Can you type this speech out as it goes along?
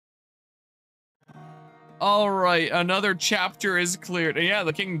All right, another chapter is cleared. And yeah,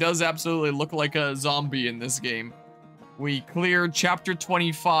 the king does absolutely look like a zombie in this game. We cleared chapter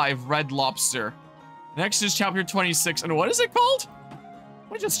 25, Red Lobster. Next is chapter 26, and what is it called?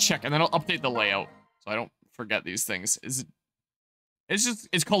 Let me just check, and then I'll update the layout so I don't forget these things.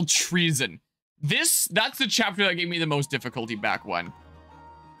 It's called Treason. That's the chapter that gave me the most difficulty back when.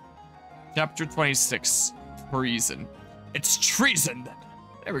 Chapter 26, Treason. It's treason then.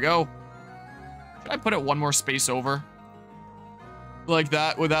 There we go. Should I put it one more space over? Like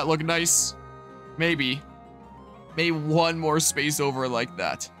that? Would that look nice? Maybe. Maybe one more space over like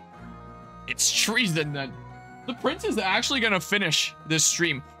that. It's treason then. The print is actually gonna finish this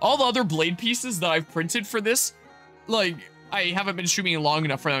stream. All the other blade pieces that I've printed for this, like, I haven't been streaming long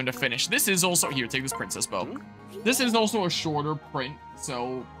enough for them to finish. This is also, here, take this princess bow. This is also a shorter print,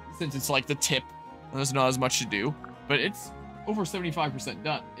 so since it's like the tip, there's not as much to do. But it's over 75%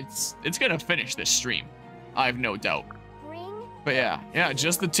 done. It's gonna finish this stream. I have no doubt. But yeah,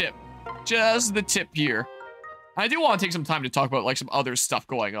 just the tip. Just the tip here. I do want to take some time to talk about like some other stuff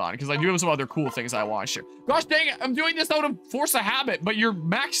going on, because I do have some other cool things I want to share. Gosh dang it, I'm doing this out of force of habit, but you're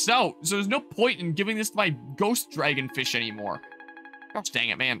maxed out, so there's no point in giving this to my ghost dragonfish anymore. Gosh dang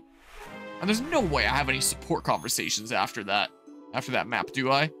it, man. And there's no way I have any support conversations after that map,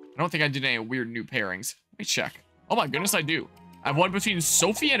 do I? I don't think I did any weird new pairings. Let me check. Oh my goodness, I do. I have one between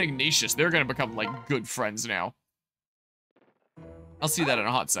Sophie and Ignatius. They're gonna become like good friends now. I'll see that in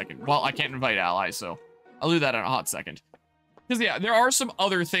a hot second. Well, I can't invite allies, so I'll do that in a hot second. Because yeah, there are some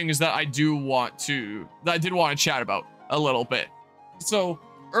other things that I did want to chat about a little bit. So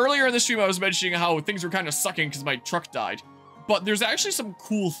earlier in the stream, I was mentioning how things were kind of sucking because my truck died. But there's actually some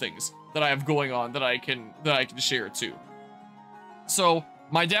cool things that I have going on that I can share too. So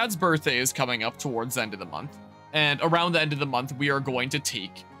my dad's birthday is coming up towards the end of the month. And around the end of the month, we are going to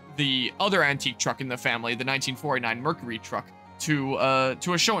take the other antique truck in the family, the 1949 Mercury truck, to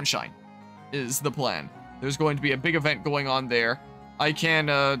a show and shine, is the plan. There's going to be a big event going on there. I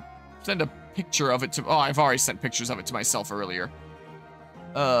can send a picture of it to... Oh, I've already sent pictures of it to myself earlier.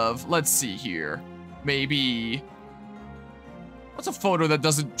 Let's see here. Maybe... What's a photo that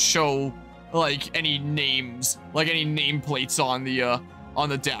doesn't show, like, any names, like any nameplates on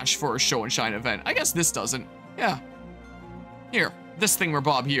the dash for a show and shine event? I guess this doesn't. Yeah. Here. This thing where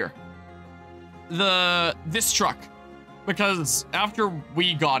Bob here. This truck. Because after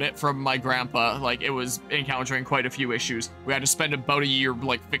we got it from my grandpa, like, it was encountering quite a few issues. We had to spend about a year,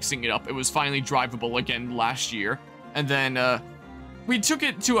 like, fixing it up. It was finally drivable again last year. And then, we took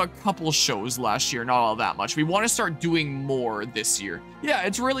it to a couple shows last year, not all that much. We want to start doing more this year. Yeah,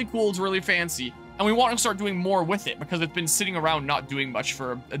 it's really cool, it's really fancy. And we want to start doing more with it, because it's been sitting around not doing much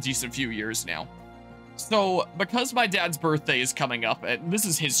for a decent few years now. So, because my dad's birthday is coming up, and this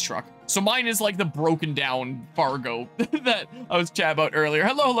is his truck, so mine is like the broken down Fargo that I was chatting about earlier.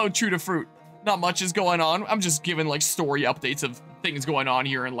 Hello, True to Fruit. Not much is going on. I'm just giving like story updates of things going on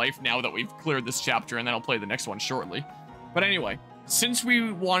here in life now that we've cleared this chapter, and then I'll play the next one shortly. But anyway, since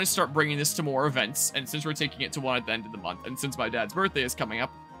we want to start bringing this to more events, and since we're taking it to one at the end of the month, and since my dad's birthday is coming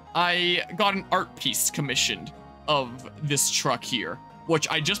up, I got an art piece commissioned of this truck here, which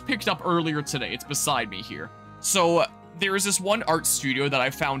I just picked up earlier today. It's beside me here. So there is this one art studio that I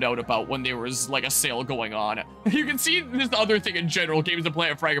found out about when there was like a sale going on. You can see this other thing in general, games to play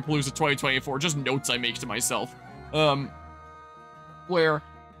at Fragapalooza 2024, just notes I make to myself. Where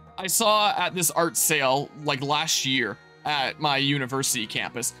I saw at this art sale like last year at my university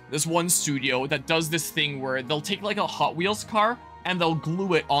campus, this one studio that does this thing where they'll take like a Hot Wheels car and they'll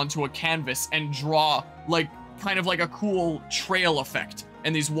glue it onto a canvas and draw like kind of like a cool trail effect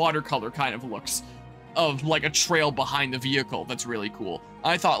and these watercolor kind of looks of like a trail behind the vehicle. That's really cool.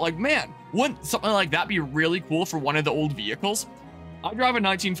 I thought like, man, wouldn't something like that be really cool for one of the old vehicles? I drive a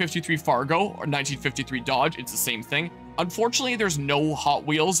 1953 Fargo or 1953 Dodge. It's the same thing. Unfortunately, there's no Hot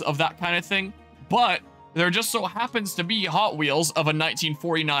Wheels of that kind of thing, but there just so happens to be Hot Wheels of a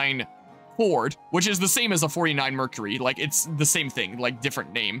 1949 Ford, which is the same as a 49 Mercury. Like, it's the same thing, like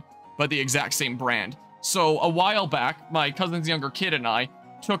different name, but the exact same brand. So a while back, my cousin's younger kid and I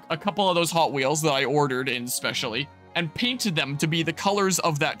took a couple of those Hot Wheels that I ordered in specially and painted them to be the colors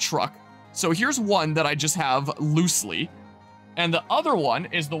of that truck. So here's one that I just have loosely, and the other one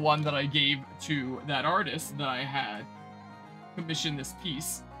is the one that I gave to that artist that I had commission this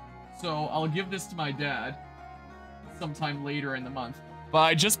piece. So I'll give this to my dad sometime later in the month. But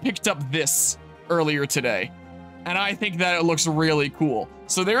I just picked up this earlier today, and I think that it looks really cool.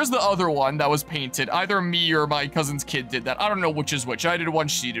 So there's the other one that was painted. Either me or my cousin's kid did that. I don't know which is which. I did one,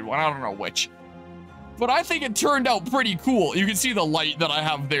 she did one. I don't know which. But I think it turned out pretty cool. You can see the light that I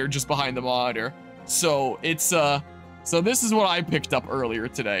have there just behind the monitor. So it's so this is what I picked up earlier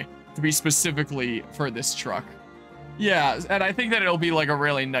today to be specifically for this truck. Yeah, and I think that it'll be like a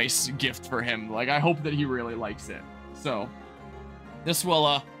really nice gift for him. Like, I hope that he really likes it. So this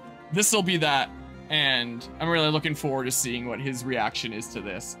will be that, and I'm really looking forward to seeing what his reaction is to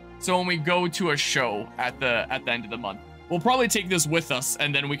this. So when we go to a show at the end of the month, we'll probably take this with us,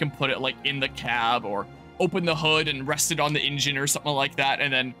 and then we can put it like in the cab or open the hood and rest it on the engine or something like that,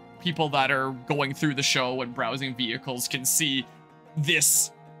 and then people that are going through the show and browsing vehicles can see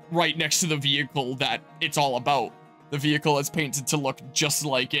this right next to the vehicle that it's all about. The vehicle is painted to look just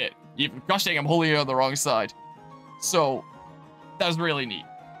like it. Gosh dang, I'm holding it on the wrong side. So that's really neat.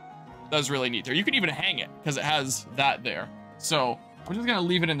 That's really neat there. You can even hang it because it has that there. So I'm just gonna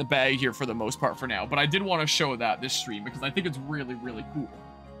leave it in the bag here for the most part for now, but I did want to show that this stream because I think it's really, really cool.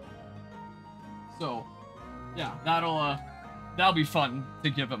 So yeah, that'll be fun to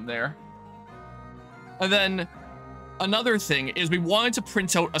give him there. And then another thing is we wanted to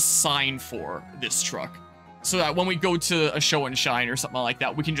print out a sign for this truck so that when we go to a show and shine or something like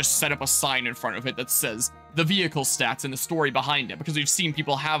that, we can just set up a sign in front of it that says the vehicle stats and the story behind it, because we've seen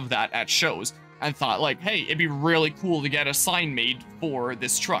people have that at shows and thought like, hey, it'd be really cool to get a sign made for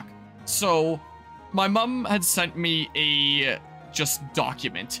this truck. So my mom had sent me a just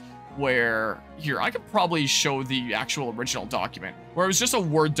document where, here, I could probably show the actual original document, where it was just a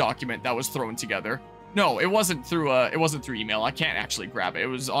Word document that was thrown together. No, it wasn't through email. I can't actually grab it. It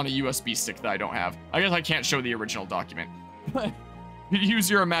was on a USB stick that I don't have. I guess I can't show the original document. But use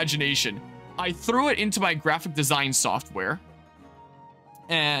your imagination. I threw it into my graphic design software,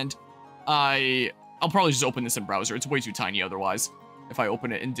 and I'll probably just open this in browser. It's way too tiny otherwise if I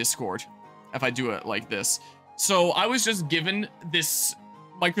open it in Discord, if I do it like this. So I was just given this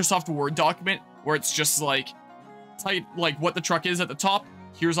Microsoft Word document where it's just like, type like what the truck is at the top,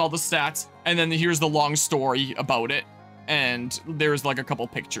 here's all the stats, and then here's the long story about it, and there's like a couple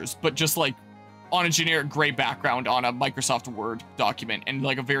pictures, but just like on a generic gray background on a Microsoft Word document, and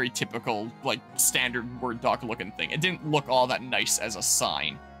like a very typical like standard Word doc looking thing. It didn't look all that nice as a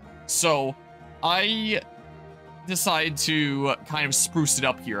sign. So I decided to kind of spruce it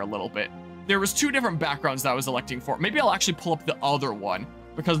up here a little bit. There was two different backgrounds that I was electing for. Maybe I'll actually pull up the other one,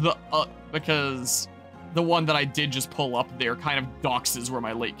 because the one that I did just pull up there kind of doxes where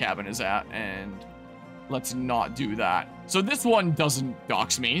my lake cabin is at, and let's not do that. So this one doesn't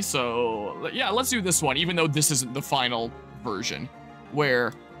dox me, so yeah, let's do this one, even though this isn't the final version,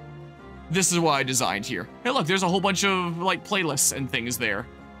 where this is what I designed here. Hey, look, there's a whole bunch of like playlists and things there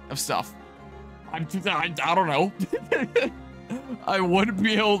of stuff. I don't know. I wouldn't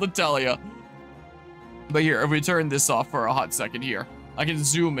be able to tell you. But here, if we turn this off for a hot second here, I can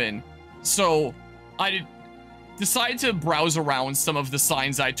zoom in. So I decided to browse around some of the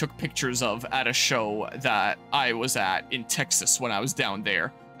signs I took pictures of at a show that I was at in Texas when I was down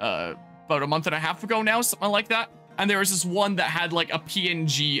there about a month and a half ago now, something like that. And there was this one that had like a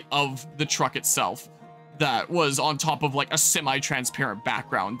PNG of the truck itself that was on top of like a semi-transparent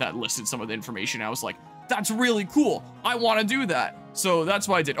background that listed some of the information. I was like, that's really cool. I want to do that. So that's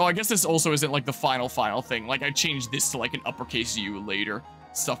what I did. Oh, I guess this also isn't like the final thing. Like I changed this to like an uppercase U later,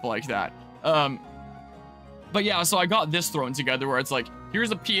 stuff like that. But yeah, so I got this thrown together where it's like,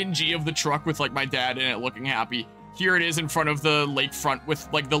 here's a PNG of the truck with like my dad in it looking happy. Here it is in front of the lakefront with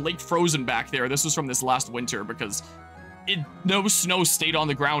like the lake frozen back there. This was from this last winter because no snow stayed on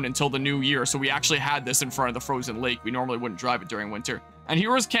the ground until the new year. So we actually had this in front of the frozen lake. We normally wouldn't drive it during winter. And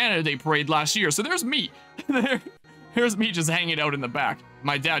here was Canada Day Parade last year. So there's me. Here's me just hanging out in the back.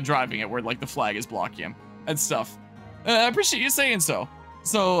 My dad driving it where like the flag is blocking him and stuff. I appreciate you saying so.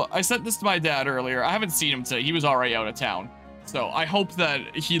 So I sent this to my dad earlier. I haven't seen him today. He was already out of town. So I hope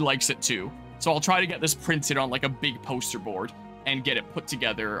that he likes it too. So I'll try to get this printed on like a big poster board and get it put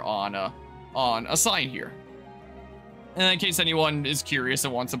together on a sign here. And in case anyone is curious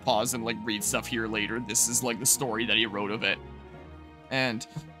and wants to pause and like read stuff here later, this is like the story that he wrote of it. And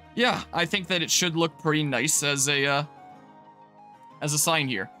yeah, I think that it should look pretty nice as a sign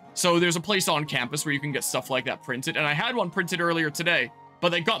here. So there's a place on campus where you can get stuff like that printed, and I had one printed earlier today, but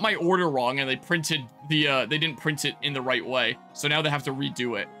they got my order wrong and they printed the they didn't print it in the right way. So now they have to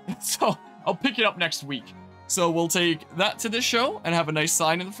redo it. So I'll pick it up next week. So we'll take that to this show and have a nice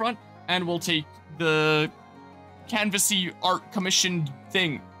sign in the front, and we'll take the canvassy art commissioned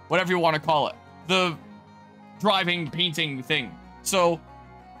thing, whatever you want to call it, the driving painting thing. So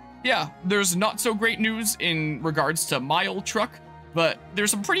yeah, there's not so great news in regards to my old truck, but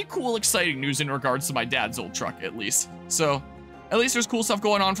there's some pretty cool, exciting news in regards to my dad's old truck, at least. So at least there's cool stuff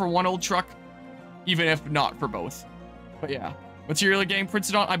going on for one old truck, even if not for both. But yeah, material getting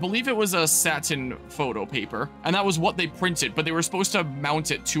printed on. I believe it was a satin photo paper, and that was what they printed, but they were supposed to mount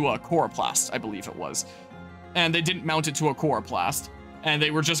it to a coroplast, I believe it was. And they didn't mount it to a coroplast, and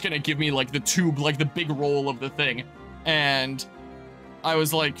they were just gonna give me like the tube, like the big roll of the thing. And I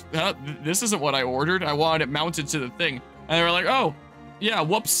was like, this isn't what I ordered. I wanted it mounted to the thing. And they were like, oh, yeah,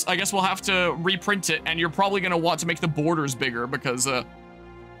 whoops, I guess we'll have to reprint it, and you're probably gonna want to make the borders bigger because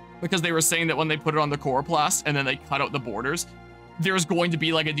they were saying that when they put it on the coroplast and then they cut out the borders, there's going to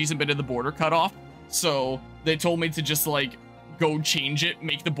be like a decent bit of the border cut off. So they told me to just like go change it,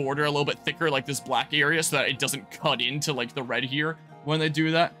 make the border a little bit thicker, like this black area, so that it doesn't cut into like the red here when they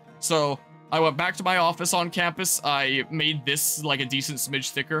do that. So I went back to my office on campus. I made this like a decent smidge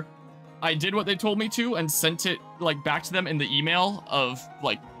thicker. I did what they told me to and sent it like back to them in the email of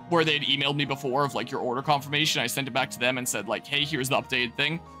like where they'd emailed me before of like your order confirmation. I sent it back to them and said like, hey, here's the updated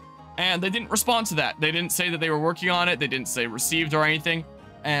thing. And they didn't respond to that. They didn't say that they were working on it. They didn't say received or anything.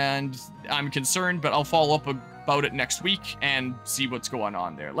 And I'm concerned, but I'll follow up about it next week and see what's going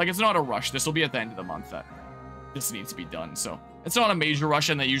on there. Like, it's not a rush. This will be at the end of the month that this needs to be done. So it's not a major rush,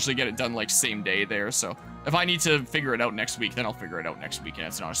 and they usually get it done like same day there. So if I need to figure it out next week, then I'll figure it out next week, and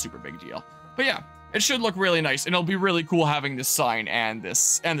it's not a super big deal. But yeah, it should look really nice, and it'll be really cool having this sign and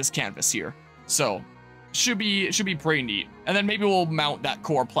this canvas here. So should be pretty neat. And then maybe we'll mount that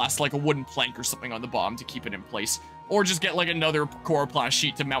coroplast, like a wooden plank or something on the bottom to keep it in place. Or just get like another coroplast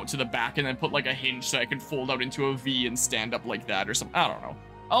sheet to mount to the back and then put like a hinge so I can fold out into a V and stand up like that or something. I don't know.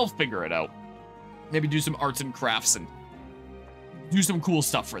 I'll figure it out. Maybe do some arts and crafts and do some cool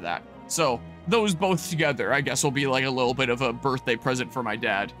stuff for that. So those both together, I guess, will be like a little bit of a birthday present for my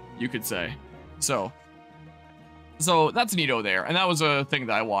dad, you could say. So that's neato there. And that was a thing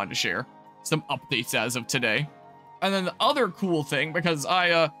that I wanted to share. Some updates as of today. And then the other cool thing, because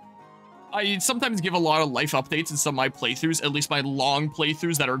I sometimes give a lot of life updates in some of my playthroughs, at least my long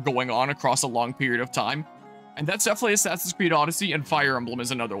playthroughs that are going on across a long period of time. And that's definitely Assassin's Creed Odyssey, and Fire Emblem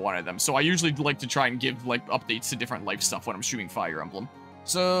is another one of them. So I usually like to try and give like updates to different life stuff when I'm shooting Fire Emblem.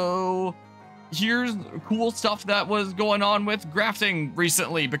 So here's cool stuff that was going on with grafting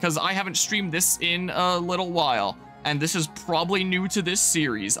recently, because I haven't streamed this in a little while. And this is probably new to this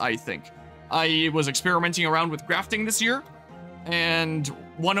series, I think. I was experimenting around with grafting this year, and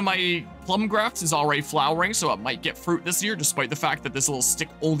one of my plum grafts is already flowering, so it might get fruit this year, despite the fact that this little stick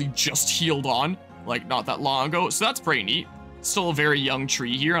only just healed on, like, not that long ago. So that's pretty neat. Still a very young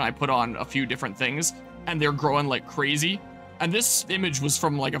tree here, and I put on a few different things, and they're growing like crazy. And this image was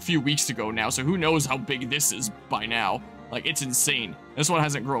from like a few weeks ago now, so who knows how big this is by now. Like, it's insane. This one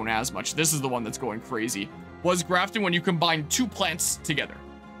hasn't grown as much. This is the one that's going crazy. Was grafting when you combine two plants together.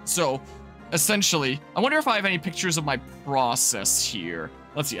 So essentially, I wonder if I have any pictures of my process here.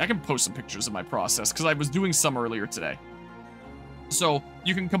 Let's see, I can post some pictures of my process because I was doing some earlier today. So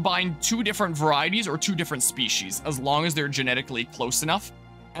you can combine two different varieties or two different species as long as they're genetically close enough.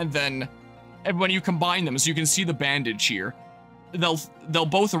 And then when you combine them, so you can see the bandage here, they'll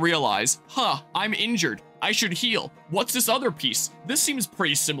both realize, huh, I'm injured. I should heal. What's this other piece? This seems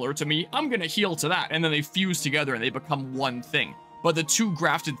pretty similar to me. I'm gonna heal to that. And then they fuse together and they become one thing. But the two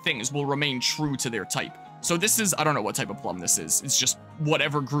grafted things will remain true to their type. So this is, I don't know what type of plum this is. It's just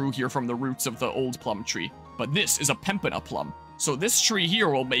whatever grew here from the roots of the old plum tree. But this is a Pempina plum. So this tree here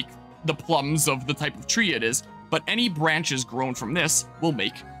will make the plums of the type of tree it is, but any branches grown from this will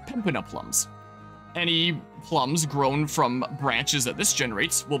make Pempina plums. Any plums grown from branches that this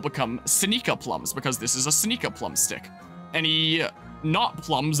generates will become Seneca plums, because this is a Seneca plum stick. Any not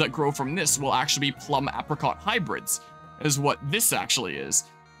plums that grow from this will actually be plum apricot hybrids, is what this actually is,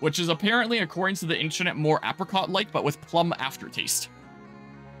 which is apparently, according to the internet, more apricot-like, but with plum aftertaste,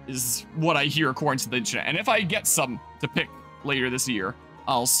 is what I hear according to the internet. And if I get some to pick later this year,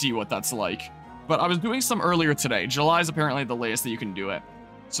 I'll see what that's like. But I was doing some earlier today. July is apparently the latest that you can do it.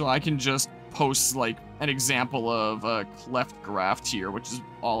 So I can just post like an example of a cleft graft here, which is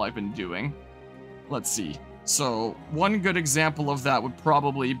all I've been doing. Let's see. So one good example of that would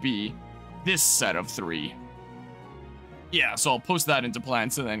probably be this set of 3. Yeah, so I'll post that into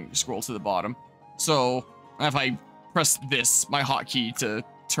plants and then scroll to the bottom. So if I press this, my hotkey to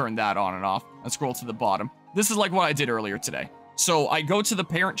turn that on and off, and scroll to the bottom, this is like what I did earlier today. So I go to the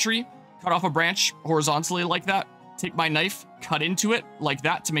parent tree, cut off a branch horizontally like that, take my knife, cut into it like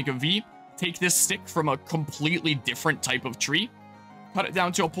that to make a V, take this stick from a completely different type of tree, cut it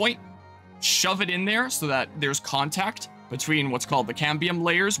down to a point, shove it in there so that there's contact between what's called the cambium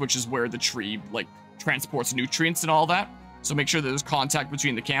layers, which is where the tree like transports nutrients and all that. So make sure that there's contact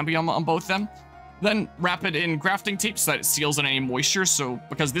between the cambium on both them. Then wrap it in grafting tape so that it seals in any moisture, so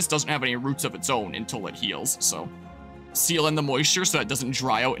because this doesn't have any roots of its own until it heals. So seal in the moisture so that it doesn't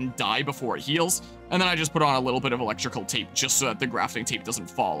dry out and die before it heals. And then I just put on a little bit of electrical tape just so that the grafting tape doesn't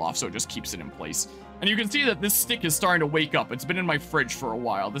fall off, so it just keeps it in place. And you can see that this stick is starting to wake up. It's been in my fridge for a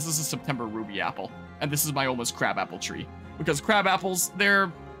while. This is a September Ruby apple, and this is my almost crabapple tree. Because crab apples,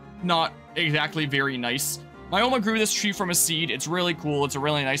 they're not exactly very nice. My Oma grew this tree from a seed. It's really cool. It's a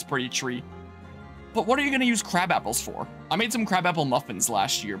really nice, pretty tree. But what are you going to use crab apples for? I made some crab apple muffins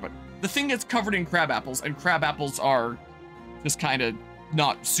last year, but the thing gets covered in crab apples, and crab apples are just kind of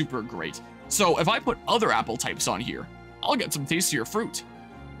not super great. So if I put other apple types on here, I'll get some tastier fruit.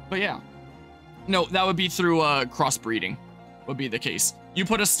 But yeah. No, that would be through crossbreeding, would be the case. You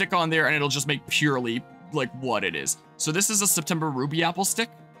put a stick on there, and it'll just make purely like what it is. So this is a September Ruby apple stick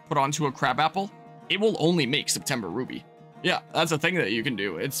put onto a crab apple. It will only make September Ruby. Yeah, that's a thing that you can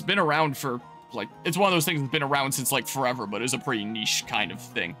do. It's been around for, like, it's one of those things that's been around since, like, forever, but is a pretty niche kind of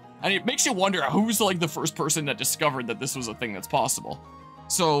thing. And it makes you wonder who's, like, the first person that discovered that this was a thing that's possible.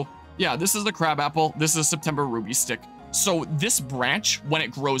 So, yeah, this is the crab apple. This is a September Ruby stick. So this branch, when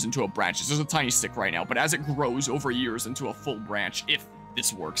it grows into a branch, this is a tiny stick right now, but as it grows over years into a full branch, if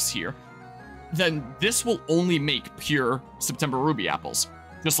this works here, then this will only make pure September Ruby apples.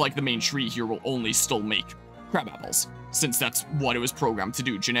 Just like the main tree here will only still make crab apples, since that's what it was programmed to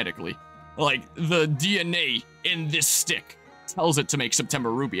do genetically. Like, the DNA in this stick tells it to make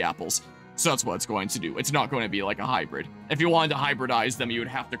September Ruby apples, so that's what it's going to do. It's not going to be like a hybrid. If you wanted to hybridize them, you would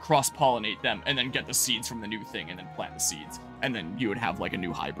have to cross-pollinate them and then get the seeds from the new thing and then plant the seeds. And then you would have like a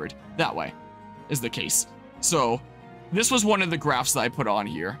new hybrid. That way is the case. So, this was one of the graphs that I put on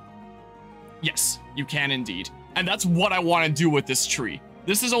here. Yes, you can indeed. And that's what I want to do with this tree.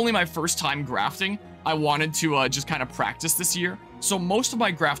 This is only my first time grafting. I wanted to just kind of practice this year. So most of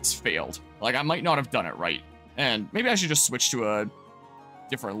my grafts failed. Like, I might not have done it right. And maybe I should just switch to a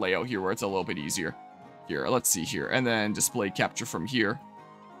different layout here where it's a little bit easier. Here, let's see here. And then display capture from here.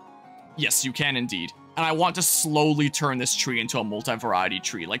 Yes, you can indeed. And I want to slowly turn this tree into a multi-variety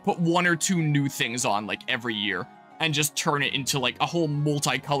tree. Like, put 1 or 2 new things on, like, every year. And just turn it into, like, a whole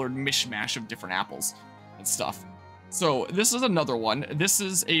multicolored mishmash of different apples and stuff. So, this is another one. This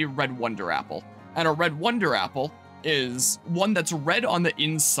is a Red Wonder apple. And a Red Wonder apple is one that's red on the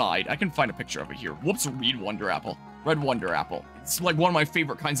inside. I can find a picture of it here. Whoops, Red Wonder apple. Red Wonder apple. It's like one of my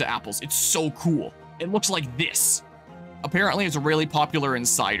favorite kinds of apples. It's so cool. It looks like this. Apparently, it's really popular in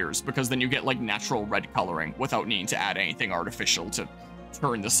ciders because then you get like natural red coloring without needing to add anything artificial to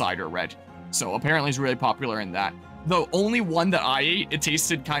turn the cider red. So apparently it's really popular in that. The only one that I ate, it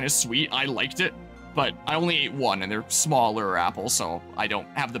tasted kind of sweet. I liked it, but I only ate one and they're smaller apples, so I don't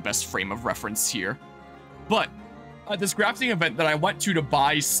have the best frame of reference here. But at this grafting event that I went to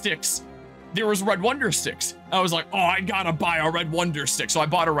buy sticks, there was Red Wonder sticks. I was like, oh, I gotta buy a Red Wonder stick. So I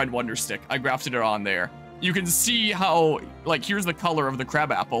bought a Red Wonder stick. I grafted it on there. You can see how, like, here's the color of the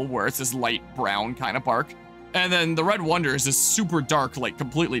crab apple, where it's this light brown kind of bark. And then the Red Wonder is this super dark, like,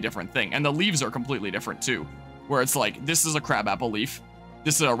 completely different thing. And the leaves are completely different, too. Where it's like, this is a crab apple leaf.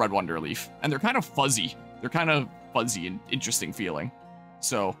 This is a Red Wonder leaf. And they're kind of fuzzy. They're kind of fuzzy and interesting feeling.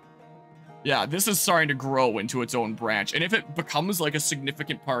 So, yeah, this is starting to grow into its own branch. And if it becomes, like, a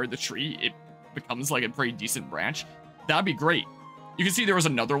significant part of the tree, it becomes, like, a pretty decent branch. That'd be great. You can see there was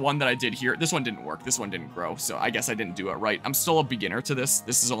another one that I did here. This one didn't work. This one didn't grow, so I guess I didn't do it right. I'm still a beginner to this.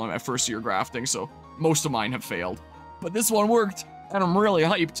 This is only my first year grafting, so most of mine have failed. But this one worked, and I'm really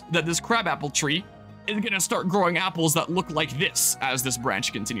hyped that this crabapple tree is going to start growing apples that look like this as this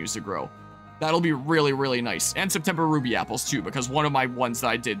branch continues to grow. That'll be really, really nice. And September Ruby apples, too, because one of my ones that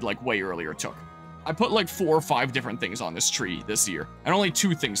I did, like, way earlier took. I put, like, 4 or 5 different things on this tree this year, and only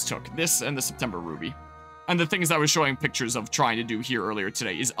 2 things took, this and the September Ruby. And the things I was showing pictures of trying to do here earlier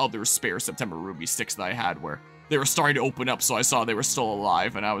today is other spare September Ruby sticks that I had where they were starting to open up, so I saw they were still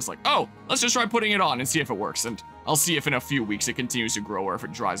alive, and I was like, oh, let's just try putting it on and see if it works, and I'll see if in a few weeks it continues to grow or if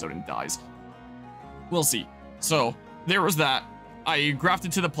it dries out and dies. We'll see. So, there was that. I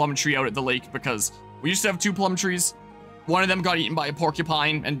grafted to the plum tree out at the lake because we used to have 2 plum trees. One of them got eaten by a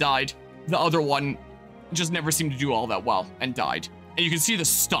porcupine and died. The other one just never seemed to do all that well and died. And you can see the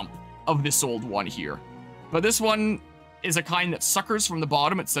stump of this old one here. But this one is a kind that suckers from the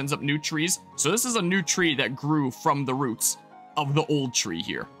bottom. It sends up new trees. So this is a new tree that grew from the roots of the old tree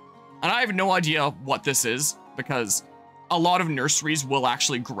here. And I have no idea what this is because a lot of nurseries will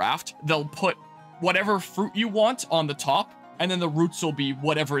actually graft. They'll put whatever fruit you want on the top, and then the roots will be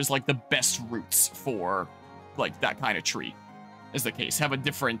whatever is like the best roots for like that kind of tree is the case. Have a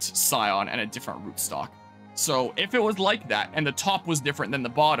different scion and a different rootstock. So if it was like that, and the top was different than the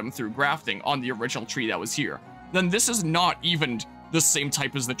bottom through grafting on the original tree that was here, then this is not even the same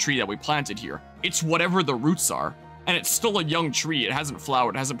type as the tree that we planted here. It's whatever the roots are. And it's still a young tree. It hasn't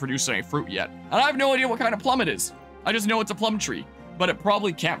flowered, it hasn't produced any fruit yet. And I have no idea what kind of plum it is. I just know it's a plum tree. But it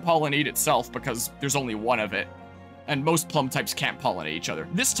probably can't pollinate itself because there's only one of it. And most plum types can't pollinate each other.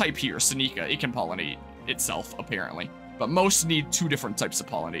 This type here, Seneca, it can pollinate itself, apparently. But most need 2 different types to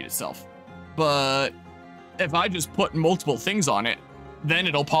pollinate itself. But if I just put multiple things on it, then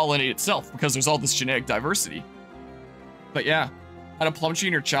it'll pollinate itself because there's all this genetic diversity. But yeah, had a plum tree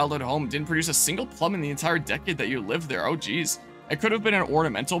in your childhood home, didn't produce a single plum in the entire decade that you lived there. Oh geez. It could have been an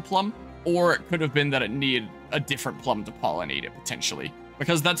ornamental plum, or it could have been that it needed a different plum to pollinate it, potentially.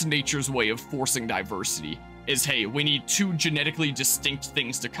 Because that's nature's way of forcing diversity, is hey, we need 2 genetically distinct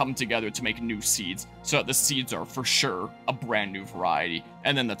things to come together to make new seeds, so that the seeds are for sure a brand new variety,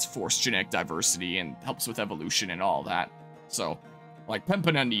 and then that's forced genetic diversity and helps with evolution and all that. So, like,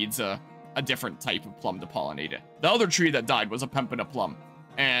 Pempina needs a different type of plum to pollinate it. The other tree that died was a Pempina plum,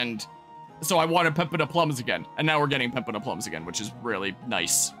 and so I wanted Pempina plums again, and now we're getting Pempina plums again, which is really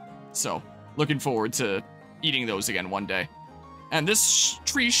nice. So, looking forward to eating those again one day. And this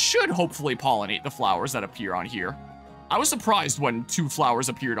tree should hopefully pollinate the flowers that appear on here. I was surprised when 2 flowers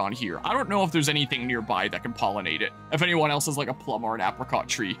appeared on here. I don't know if there's anything nearby that can pollinate it. If anyone else has like a plum or an apricot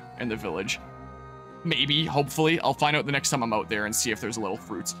tree in the village. Maybe, hopefully. I'll find out the next time I'm out there and see if there's little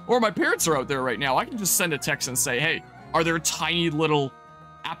fruits. Or my parents are out there right now. I can just send a text and say, hey, are there tiny little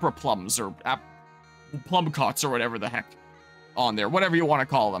apriplums or plumcots or whatever the heck on there? Whatever you want to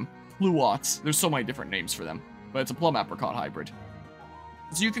call them. Pluots. There's so many different names for them. But it's a plum apricot hybrid.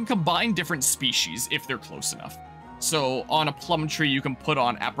 So you can combine different species if they're close enough. So on a plum tree, you can put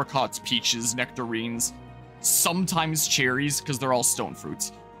on apricots, peaches, nectarines, sometimes cherries, because they're all stone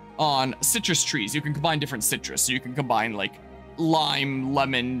fruits. On citrus trees, you can combine different citrus. So you can combine like lime,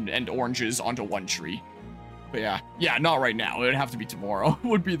 lemon, and oranges onto one tree. But yeah, not right now. It would have to be tomorrow.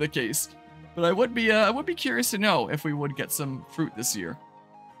 Would be the case. But I would be curious to know if we would get some fruit this year.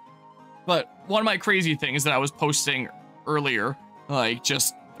 But one of my crazy things that I was posting earlier, like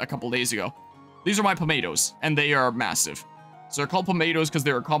just a couple days ago, these are my tomatoes, and they are massive. So they're called tomatoes because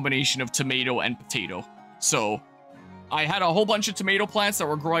they're a combination of tomato and potato. So I had a whole bunch of tomato plants that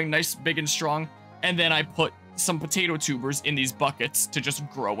were growing nice, big, and strong, and then I put some potato tubers in these buckets to just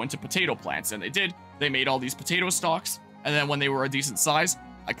grow into potato plants, and they did. They made all these potato stalks, and then when they were a decent size,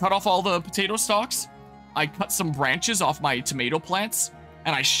 I cut off all the potato stalks, I cut some branches off my tomato plants,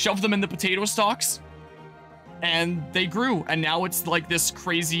 and I shoved them in the potato stalks, and they grew, and now it's like this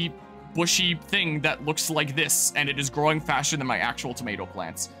crazy bushy thing that looks like this, and it is growing faster than my actual tomato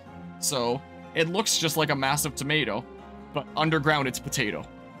plants. So it looks just like a massive tomato, but underground it's potato.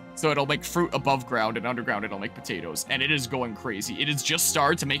 So it'll make fruit above ground, and underground it'll make potatoes, and it is going crazy. It has just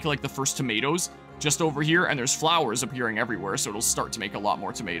started to make like the first tomatoes just over here, and there's flowers appearing everywhere, so it'll start to make a lot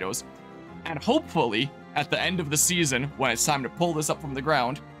more tomatoes. And hopefully, at the end of the season, when it's time to pull this up from the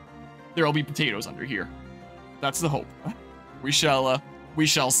ground, there will be potatoes under here. That's the hope. We shall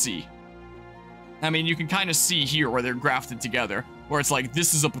see. I mean, you can kind of see here where they're grafted together, where it's like,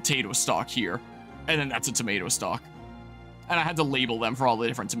 this is a potato stalk here, and then that's a tomato stalk. And I had to label them for all the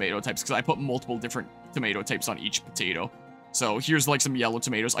different tomato types, because I put multiple different tomato types on each potato. So here's like some yellow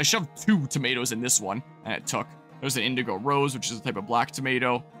tomatoes. I shoved 2 tomatoes in this one, and it took. There's an indigo rose, which is a type of black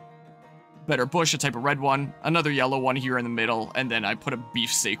tomato. Better bush, a type of red one, another yellow one here in the middle, and then I put a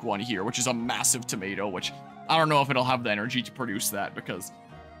beefsteak one here, which is a massive tomato, which I don't know if it'll have the energy to produce that, because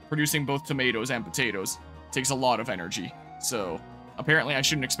producing both tomatoes and potatoes takes a lot of energy. So apparently I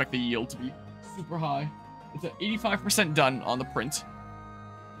shouldn't expect the yield to be super high. It's at 85% done on the print.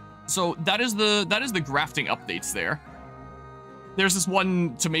 So that is the grafting updates there. There's this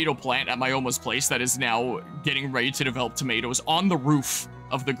one tomato plant at my Oma's place that is now getting ready to develop tomatoes on the roof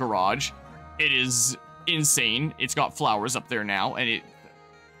of the garage. It is insane. It's got flowers up there now, and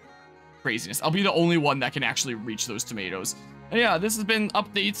craziness. I'll be the only one that can actually reach those tomatoes. And yeah, this has been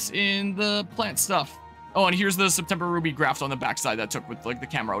updates in the plant stuff. Oh, and here's the September Ruby graft on the backside that took with like the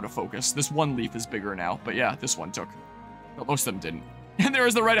camera out of focus. This one leaf is bigger now, but yeah, this one took. But most of them didn't. And there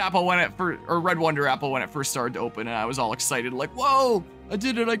was the red apple when it first, or red wonder apple when it first started to open, and I was all excited, like, whoa, I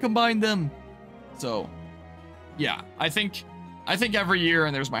did it, I combined them. So, yeah, I think every year,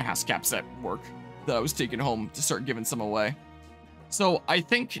 and there's my Haskaps at work that I was taking home to start giving some away. So I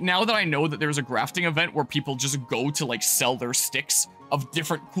think now that I know that there's a grafting event where people just go to like sell their sticks of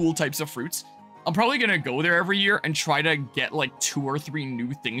different cool types of fruits, I'm probably gonna go there every year and try to get like 2 or 3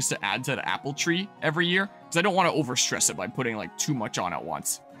 new things to add to the apple tree every year, because I don't want to overstress it by putting like too much on at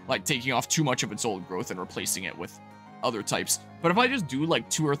once, like taking off too much of its old growth and replacing it with other types. But if I just do like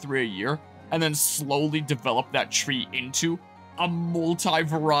 2 or 3 a year and then slowly develop that tree into a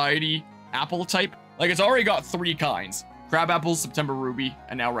multi-variety apple type, Like, it's already got 3 kinds. Crabapple, September Ruby,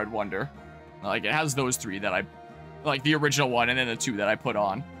 and now Red Wonder. Like, it has those 3 that I... Like, the original one, and then the 2 that I put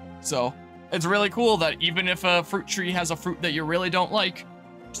on. So, it's really cool that even if a fruit tree has a fruit that you really don't like,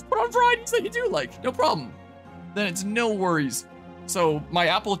 just put on varieties that you do like. No problem. Then it's no worries. So, my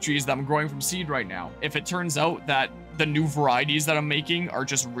apple trees that I'm growing from seed right now, if it turns out that the new varieties that I'm making are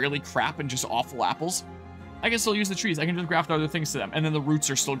just really crap and just awful apples, I can still use the trees. I can just graft other things to them, and then the roots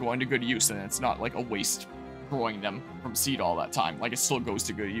are still going to good use, and it's not like a waste growing them from seed all that time. Like, it still goes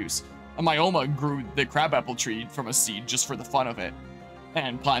to good use. And my Oma grew the crabapple tree from a seed just for the fun of it,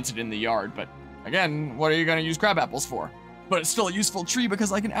 and planted it in the yard. But again, what are you going to use crabapples for? But it's still a useful tree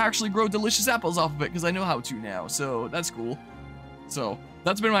because I can actually grow delicious apples off of it because I know how to now, so that's cool. So,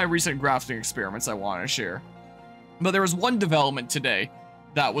 that's been my recent grafting experiments I want to share. But there was one development today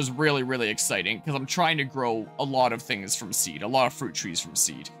that was really, really exciting because I'm trying to grow a lot of things from seed, a lot of fruit trees from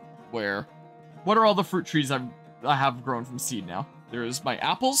seed. Where, what are all the fruit trees I have grown from seed now? There's my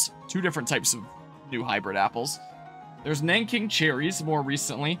apples, 2 different types of new hybrid apples. There's Nanking cherries more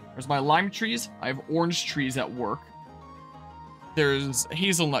recently. There's my lime trees. I have orange trees at work. There's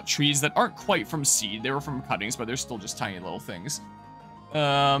hazelnut trees that aren't quite from seed. They were from cuttings, but they're still just tiny little things.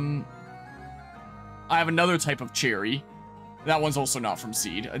 I have another type of cherry. That one's also not from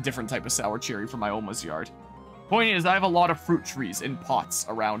seed. A different type of sour cherry from my Oma's yard. Point is, I have a lot of fruit trees in pots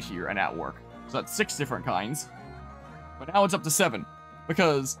around here and at work. So that's 6 different kinds. But now it's up to 7.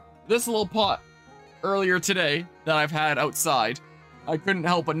 Because this little pot earlier today that I've had outside, I couldn't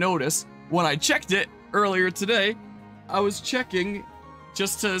help but notice when I checked it earlier today, I was checking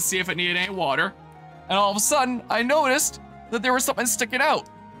just to see if it needed any water. And all of a sudden, I noticed that there was something sticking out.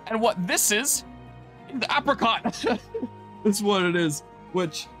 And what this is the apricot. That's what it is.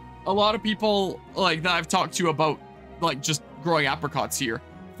 Which a lot of people like that I've talked to about like just growing apricots here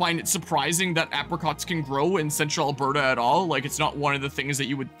find it surprising that apricots can grow in central Alberta at all. Like, it's not one of the things that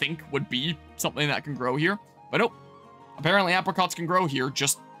you would think would be something that can grow here. But nope. Apparently apricots can grow here,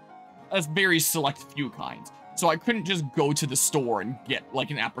 just a very select few kinds. So I couldn't just go to the store and get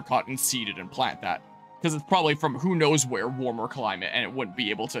like an apricot and seed it and plant that. Because it's probably from who knows where, warmer climate, and it wouldn't be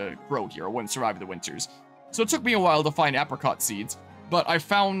able to grow here. It wouldn't survive the winters. So it took me a while to find apricot seeds, but I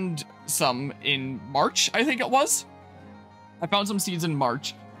found some in March, I think it was. I found some seeds in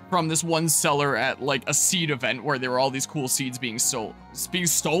March from this one seller at like a seed event where there were all these cool seeds being sold. Being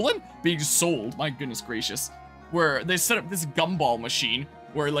stolen? Being sold, my goodness gracious. Where they set up this gumball machine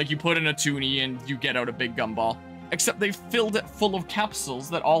where like you put in a toonie and you get out a big gumball. Except they filled it full of capsules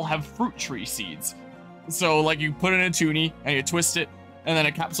that all have fruit tree seeds. So like you put in a toonie and you twist it, and then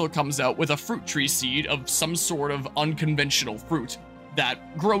a capsule comes out with a fruit tree seed of some sort of unconventional fruit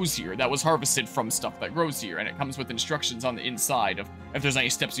that grows here, that was harvested from stuff that grows here, and it comes with instructions on the inside of if there's any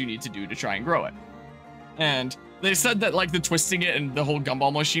steps you need to do to try and grow it. And they said that like the twisting it and the whole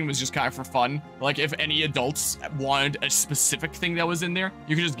gumball machine was just kind of for fun. Like if any adults wanted a specific thing that was in there,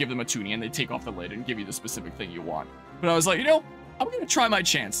 you could just give them a toonie and they'd take off the lid and give you the specific thing you want. But I was like, you know, I'm gonna try my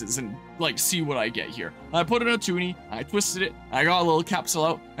chances and like see what I get here. I put in a toonie, I twisted it, I got a little capsule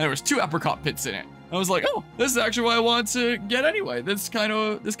out, and there was 2 apricot pits in it. I was like, oh, this is actually what I want to get anyway. This kind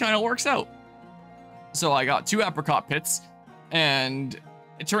of works out. So I got 2 apricot pits, and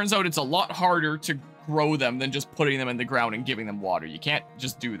it turns out it's a lot harder to grow them than just putting them in the ground and giving them water. You can't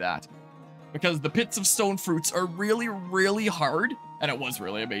just do that. Because the pits of stone fruits are really, really hard, and it was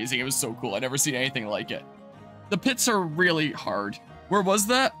really amazing. It was so cool. I'd never seen anything like it. The pits are really hard. Where was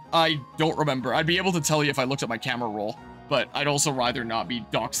that? I don't remember. I'd be able to tell you if I looked at my camera roll, but I'd also rather not be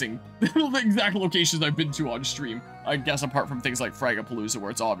doxing the exact locations I've been to on stream. I guess apart from things like Fragapalooza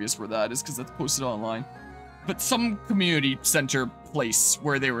where it's obvious where that is because that's posted online. But some community center place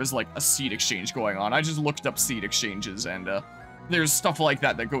where there was like a seed exchange going on. I just looked up seed exchanges, and there's stuff like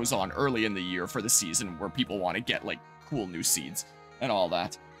that that goes on early in the year for the season where people want to get like cool new seeds and all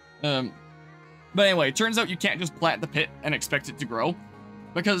that. But anyway, it turns out you can't just plant the pit and expect it to grow,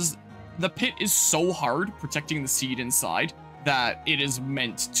 because the pit is so hard protecting the seed inside that it is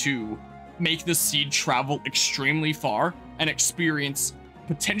meant to make the seed travel extremely far and experience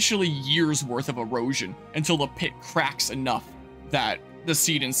potentially years worth of erosion until the pit cracks enough that the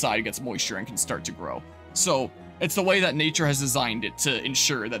seed inside gets moisture and can start to grow. So it's the way that nature has designed it to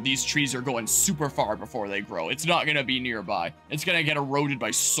ensure that these trees are going super far before they grow. It's not going to be nearby. It's going to get eroded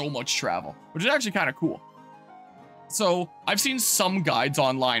by so much travel, which is actually kind of cool. So I've seen some guides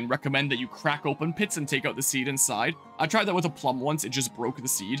online recommend that you crack open pits and take out the seed inside. I tried that with a plum once. It just broke the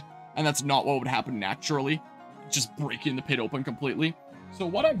seed, and that's not what would happen naturally. Just breaking the pit open completely. So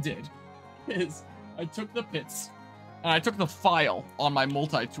what I did is I took the pits and I took the file on my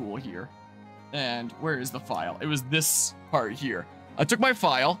multi-tool here, And where is the file? It was this part here. I took my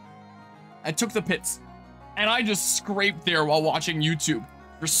file, I took the pits, and I just scraped there while watching YouTube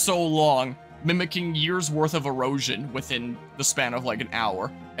for so long, mimicking years worth of erosion within the span of like an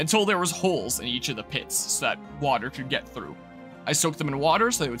hour, until there was holes in each of the pits so that water could get through. I soaked them in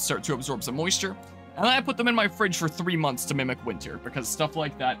water so they would start to absorb some moisture, and then I put them in my fridge for 3 months to mimic winter, because stuff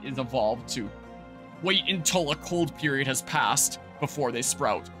like that is evolved to wait until a cold period has passed before they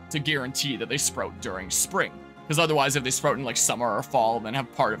sprout, to guarantee that they sprout during spring. Because otherwise, if they sprout in like summer or fall and then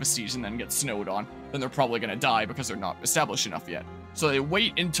have part of a season and get snowed on, then they're probably going to die because they're not established enough yet. So they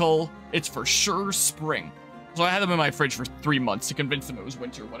wait until it's for sure spring. So I had them in my fridge for 3 months to convince them it was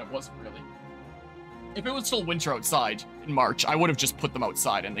winter when it wasn't really. If it was still winter outside in March, I would have just put them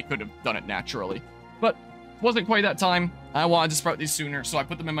outside and they could have done it naturally. But it wasn't quite that time. I wanted to sprout these sooner, so I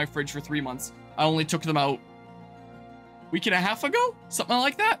put them in my fridge for 3 months. I only took them out a week and a half ago, something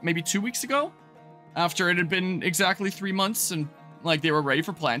like that, maybe 2 weeks ago, after it had been exactly 3 months and like they were ready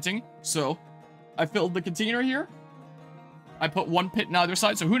for planting. So I filled the container here. I put one pit on either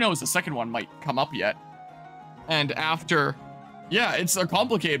side, so who knows, the second one might come up yet. And after, yeah, it's a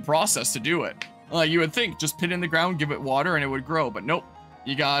complicated process to do it. You would think just pit in the ground, give it water, and it would grow, but nope.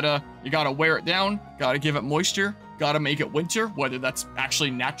 You gotta wear it down, gotta give it moisture, gotta make it winter, whether that's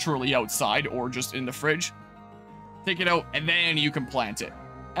actually naturally outside or just in the fridge. Take it out, and then you can plant it.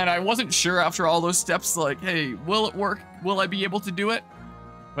 And I wasn't sure after all those steps, like, hey, will it work? Will I be able to do it?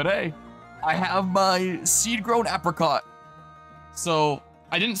 But hey, I have my seed-grown apricot. So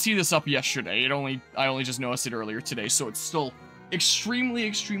I didn't see this up yesterday. I only just noticed it earlier today, so it's still extremely,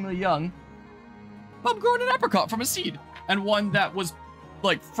 extremely young. But I'm growing an apricot from a seed, and one that was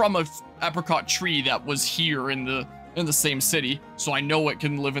like from a apricot tree that was here in the same city, so I know it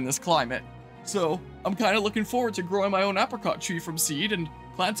can live in this climate. So I'm kind of looking forward to growing my own apricot tree from seed and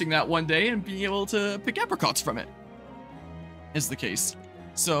planting that one day and being able to pick apricots from it. Is the case.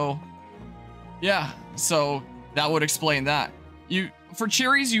 So yeah, so that would explain that. For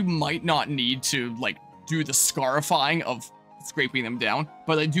cherries, you might not need to like do the scarifying of scraping them down,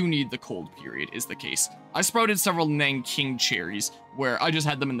 but I do need the cold period, is the case. I sprouted several Nanking cherries where I just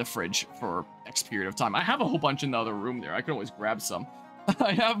had them in the fridge for X period of time. I have a whole bunch in the other room there. I could always grab some.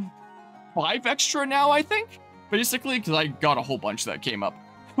 I have 5 extra now, I think, basically, because I got a whole bunch that came up.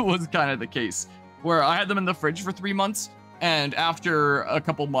 Was kind of the case, where I had them in the fridge for 3 months, and after a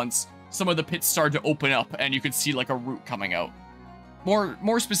couple months, some of the pits started to open up, and you could see like a root coming out.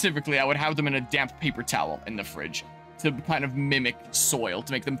 More specifically, I would have them in a damp paper towel in the fridge to kind of mimic soil,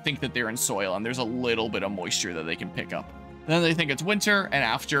 to make them think that they're in soil and there's a little bit of moisture that they can pick up. Then they think it's winter, and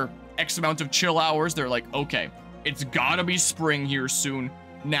after X amount of chill hours, they're like, okay, it's gotta be spring here soon.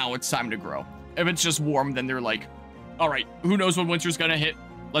 Now it's time to grow. If it's just warm, then they're like, all right, who knows when winter's gonna hit?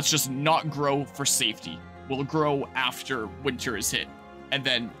 Let's just not grow for safety. We'll grow after winter is hit, and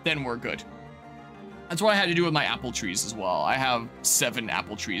then we're good. That's what I had to do with my apple trees as well. I have 7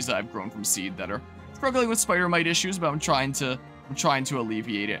 apple trees that I've grown from seed that are struggling with spider mite issues, but I'm trying to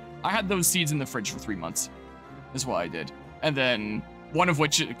alleviate it. I had those seeds in the fridge for 3 months, is what I did. And then one of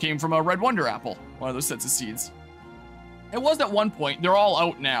which came from a Red Wonder apple, one of those sets of seeds. It was at one point, they're all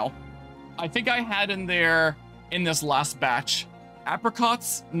out now. I think I had in there, in this last batch,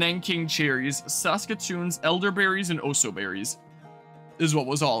 apricots, Nanking cherries, Saskatoons, elderberries, and oso berries is what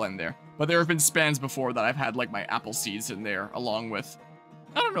was all in there. But there have been spans before that I've had like my apple seeds in there, along with,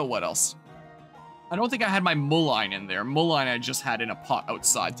 I don't know what else. I don't think I had my mullein in there. Mullein I just had in a pot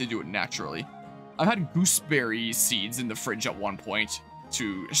outside to do it naturally. I've had gooseberry seeds in the fridge at one point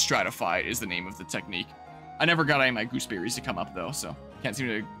to stratify is the name of the technique. I never got any of my gooseberries to come up though, so can't seem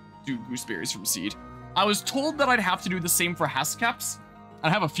to do gooseberries from seed. I was told that I'd have to do the same for Haskaps. I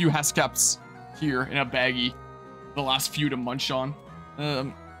have a few Haskaps here in a baggie, the last few to munch on.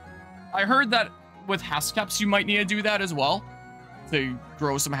 I heard that with Haskaps you might need to do that as well, to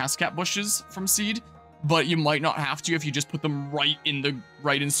grow some Haskap bushes from seed, but you might not have to if you just put them right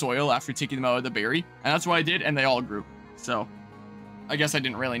in soil after taking them out of the berry. And that's what I did, and they all grew. So I guess I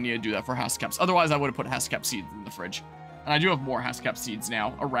didn't really need to do that for Haskaps. Otherwise, I would have put Haskap seeds in the fridge. And I do have more Haskap seeds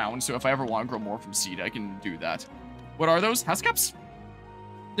now around, so if I ever want to grow more from seed, I can do that. What are those? Haskaps?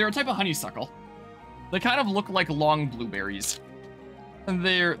 They're a type of honeysuckle. They kind of look like long blueberries. And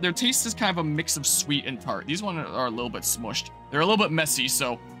their taste is kind of a mix of sweet and tart. These ones are a little bit smushed. They're a little bit messy,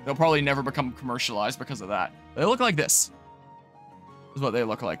 so they'll probably never become commercialized because of that. They look like this. This is what they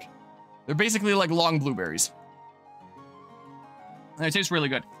look like. They're basically like long blueberries. And they taste really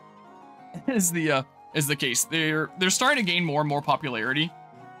good. Is the case. They're starting to gain more and more popularity,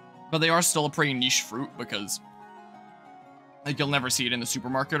 but they are still a pretty niche fruit because like you'll never see it in the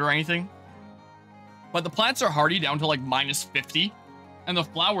supermarket or anything. But the plants are hardy down to like -50, and the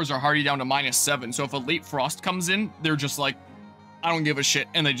flowers are hardy down to -7. So if a late frost comes in, they're just like, I don't give a shit,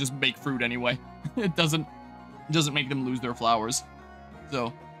 and they just make fruit anyway. It doesn't make them lose their flowers.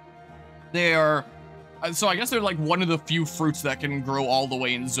 So they are, so I guess they're like one of the few fruits that can grow all the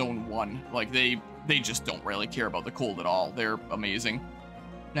way in zone 1. Like they just don't really care about the cold at all. They're amazing.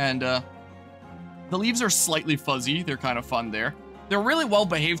 And the leaves are slightly fuzzy. They're kind of fun there. They're really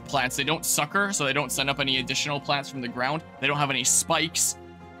well-behaved plants. They don't sucker, so they don't send up any additional plants from the ground. They don't have any spikes.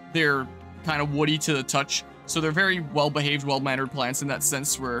 They're kind of woody to the touch. So they're very well-behaved, well-mannered plants in that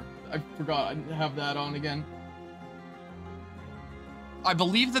sense where... I forgot I didn't have that on again. I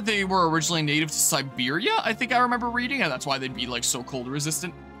believe that they were originally native to Siberia, I think I remember reading, and that's why they'd be like so cold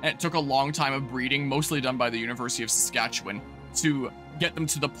resistant. And it took a long time of breeding, mostly done by the University of Saskatchewan, to get them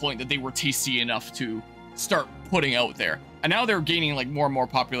to the point that they were tasty enough to start putting out there. And now they're gaining like more and more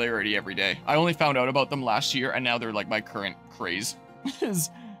popularity every day. I only found out about them last year, and now they're like my current craze.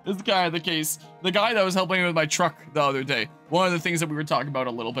 is kind of the case. The guy that was helping me with my truck the other day, one of the things that we were talking about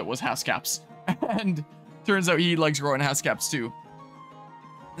a little bit was Haskaps. And turns out he likes growing Haskaps too.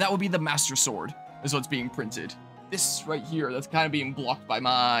 That would be the Master Sword, is what's being printed. This right here, that's kind of being blocked by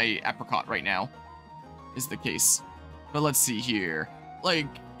my apricot right now, is the case. But let's see here. Like,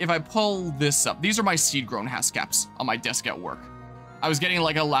 if I pull this up, these are my seed-grown Haskaps on my desk at work. I was getting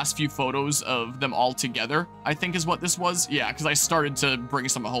like a last few photos of them all together, I think is what this was. Yeah, because I started to bring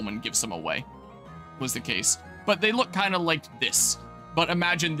some home and give some away, was the case. But they look kind of like this. But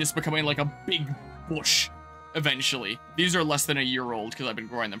imagine this becoming like a big bush eventually. These are less than a year old because I've been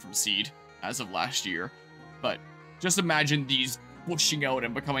growing them from seed as of last year. But just imagine these bushing out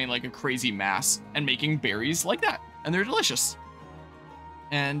and becoming like a crazy mass and making berries like that. And they're delicious.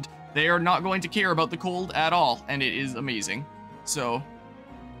 And they are not going to care about the cold at all. And it is amazing. So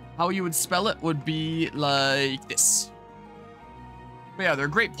how you would spell it would be like this. But yeah, they're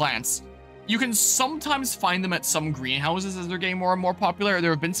great plants. You can sometimes find them at some greenhouses as they're getting more and more popular.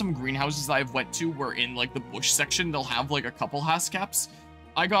 There have been some greenhouses that I've went to where in like the bush section, they'll have like a couple Haskaps.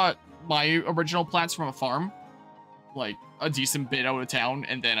 I got my original plants from a farm, like a decent bit out of town,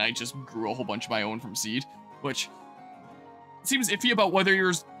 and then I just grew a whole bunch of my own from seed, which seems iffy about whether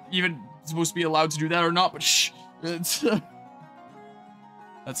you're even supposed to be allowed to do that or not, but shh, it's,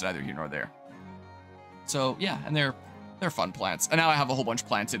 that's neither here nor there. So yeah, and they're fun plants. And now I have a whole bunch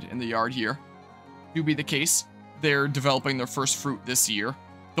planted in the yard here. Do be the case. They're developing their first fruit this year.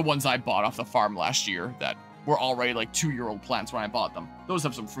 The ones I bought off the farm last year that were already like 2-year-old plants when I bought them. Those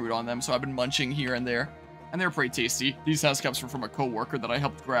have some fruit on them, so I've been munching here and there. And they're pretty tasty. These Haskaps were from a co-worker that I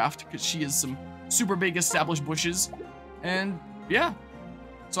helped graft because she has some super big established bushes. And yeah.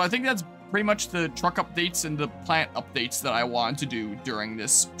 So I think that's pretty much the truck updates and the plant updates that I wanted to do during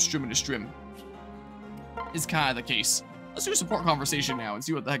this stream is kind of the case. Let's do a support conversation now and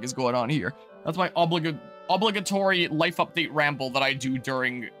see what the heck is going on here. That's my obligatory life update ramble that I do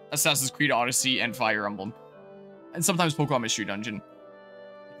during Assassin's Creed Odyssey and Fire Emblem. And sometimes Pokemon Mystery Dungeon.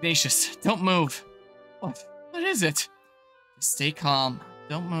 Ignatius, don't move. What? What is it? Just stay calm.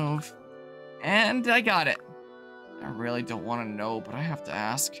 Don't move. And I got it. I really don't want to know, but I have to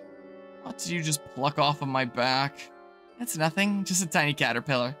ask. What did you just pluck off of my back? It's nothing, just a tiny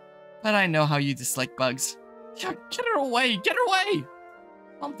caterpillar. But I know how you dislike bugs. Yeah, get her away! Get her away!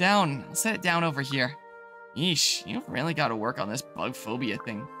 Calm down. I'll set it down over here. Yeesh, you've really got to work on this bug phobia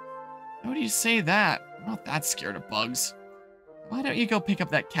thing. How do you say that? I'm not that scared of bugs. Why don't you go pick up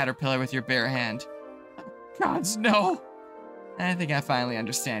that caterpillar with your bare hand? Oh, gods, no! I think I finally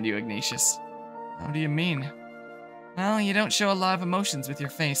understand you, Ignatius. How do you mean? Well, you don't show a lot of emotions with your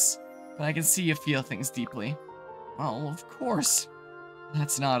face, but I can see you feel things deeply. Well, of course.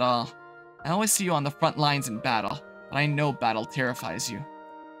 That's not all. I always see you on the front lines in battle, but I know battle terrifies you.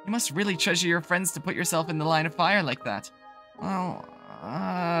 You must really treasure your friends to put yourself in the line of fire like that. Well,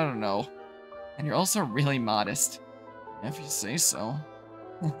 I don't know. And you're also really modest. If you say so.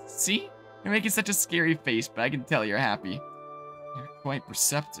 See? You're making such a scary face, but I can tell you're happy. You're quite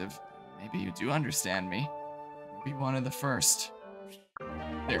perceptive. Maybe you do understand me. Be one of the first.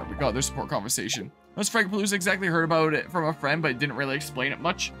 There we go, there's support conversation. Those Fragapalooza exactly heard about it from a friend, but didn't really explain it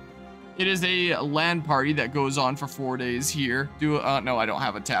much. It is a LAN party that goes on for 4 days here. No, I don't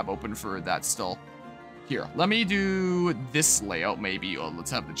have a tab open for that still. Here, let me do this layout maybe. Oh,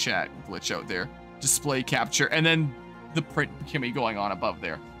 let's have the chat glitch out there. Display capture, and then the print can be going on above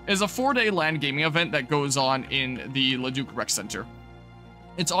there. It's a 4-day LAN gaming event that goes on in the Leduc Rec Center.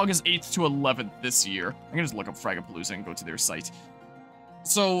 It's August 8th to 11th this year. I'm gonna just look up Fragapalooza and go to their site.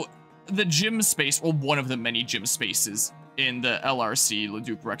 So, the gym space, or one of the many gym spaces in the LRC,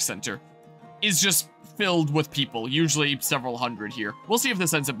 Leduc Rec Center, is just filled with people, usually several hundred here. We'll see if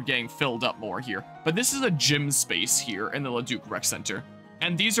this ends up getting filled up more here. But this is a gym space here in the Leduc Rec Center.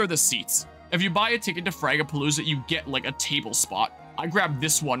 And these are the seats. If you buy a ticket to Fragapalooza, you get like a table spot. I grabbed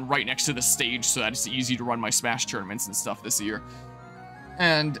this one right next to the stage so that it's easy to run my Smash tournaments and stuff this year.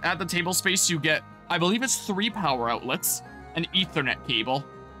 And at the table space, you get, I believe it's 3 power outlets, an Ethernet cable,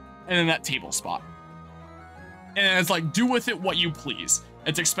 and then that table spot. And it's like, do with it what you please.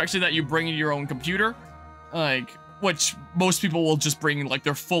 It's expected that you bring in your own computer, like, which most people will just bring like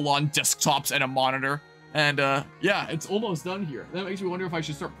their full-on desktops and a monitor. And yeah, it's almost done here. That makes me wonder if I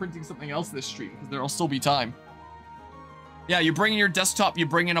should start printing something else this stream, because there'll still be time. Yeah, you bring in your desktop, you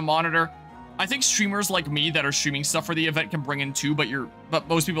bring in a monitor. I think streamers like me that are streaming stuff for the event can bring in 2, but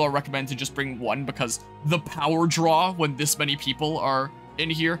most people are recommended to just bring 1 because the power draw when this many people are in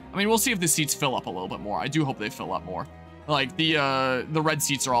here. I mean, we'll see if the seats fill up a little bit more. I do hope they fill up more. Like, the red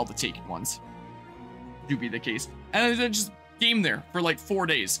seats are all the taken ones. Do be the case. And then just game there for like 4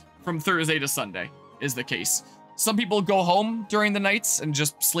 days, from Thursday to Sunday, is the case. Some people go home during the nights and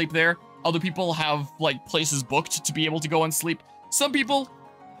just sleep there. Other people have, like, places booked to be able to go and sleep. Some people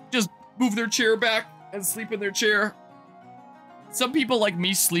just move their chair back and sleep in their chair. Some people, like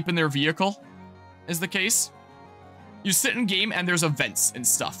me, sleep in their vehicle, is the case. You sit in game and there's events and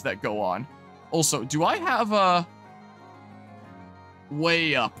stuff that go on. Also, do I have a...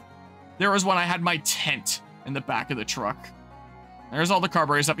 Way up. There was when I had my tent in the back of the truck. There's all the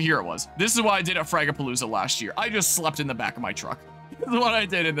carburetors up here. It was. This is what I did at Fragapalooza last year. I just slept in the back of my truck. This is what I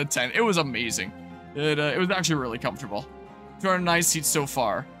did in the tent. It was amazing. It was actually really comfortable. 209 seats so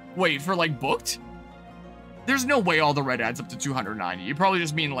far. Wait, for like booked? There's no way all the red adds up to 290. You probably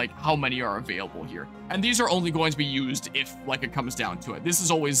just mean like how many are available here. And these are only going to be used if like it comes down to it. This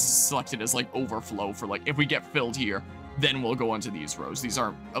is always selected as like overflow for like if we get filled here, then we'll go into these rows. These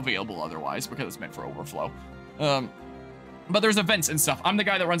aren't available otherwise because it's meant for overflow. But there's events and stuff. I'm the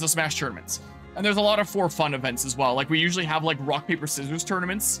guy that runs the Smash tournaments. And there's a lot of for fun events as well. Like we usually have like rock, paper, scissors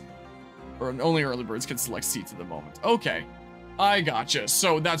tournaments. Or only early birds can select seats at the moment. Okay, I gotcha.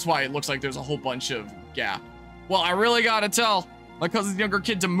 So that's why it looks like there's a whole bunch of gap. Well, I really gotta tell my cousin's younger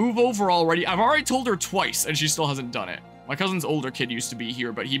kid to move over already. I've already told her twice and she still hasn't done it. My cousin's older kid used to be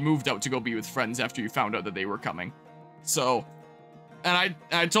here, but he moved out to go be with friends after he found out that they were coming. So, and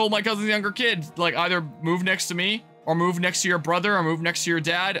I told my cousin's younger kid, like, either move next to me, or move next to your brother, or move next to your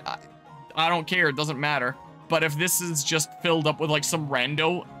dad. I don't care, it doesn't matter. But if this is just filled up with, like, some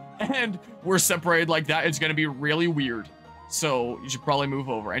rando, and we're separated like that, it's gonna be really weird. So, you should probably move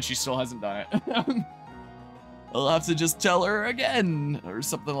over, and she still hasn't done it. I'll have to just tell her again, or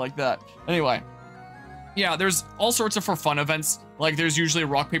something like that. Anyway. Yeah, there's all sorts of for fun events. Like, there's usually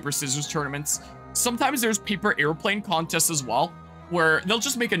rock, paper, scissors tournaments. Sometimes there's paper airplane contests as well, where they'll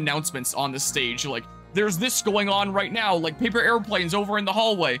just make announcements on the stage, like, there's this going on right now, like paper airplanes over in the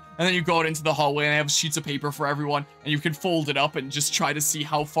hallway, and then you go out into the hallway and they have sheets of paper for everyone, and you can fold it up and just try to see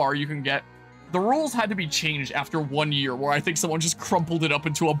how far you can get. The rules had to be changed after 1 year, where I think someone just crumpled it up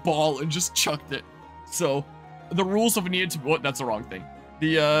into a ball and just chucked it. So, the rules have needed to, oh, that's the wrong thing.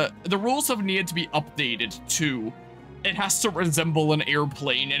 The rules have needed to be updated to, it has to resemble an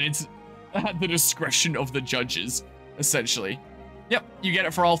airplane, and it's at the discretion of the judges, essentially. Yep, you get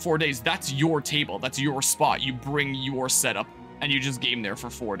it for all 4 days. That's your table. That's your spot. You bring your setup, and you just game there for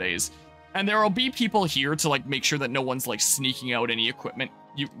 4 days. And there will be people here to, like, make sure that no one's, like, sneaking out any equipment.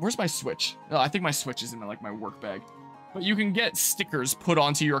 Where's my Switch? Oh, I think my Switch is in, like, my work bag. But you can get stickers put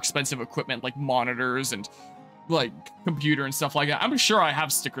onto your expensive equipment, like monitors and, like, computer and stuff like that. I'm sure I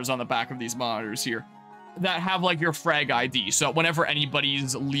have stickers on the back of these monitors here that have like your frag ID, so whenever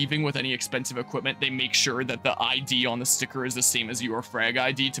anybody's leaving with any expensive equipment, they make sure that the ID on the sticker is the same as your frag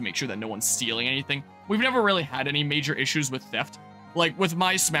ID to make sure that no one's stealing anything. We've never really had any major issues with theft. Like with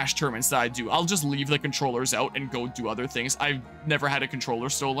my Smash tournaments that I do, I'll just leave the controllers out and go do other things. I've never had a controller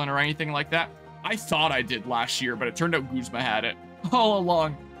stolen or anything like that. I thought I did last year, but it turned out Guzma had it all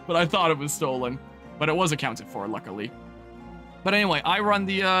along, but I thought it was stolen, but it was accounted for, luckily. But anyway, I run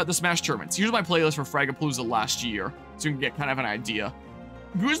the Smash tournaments. Here's my playlist for Fragapalooza last year, so you can get kind of an idea.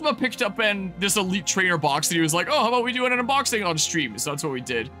 Guzma picked up this Elite Trainer box, and he was like, oh, how about we do an unboxing on stream? So that's what we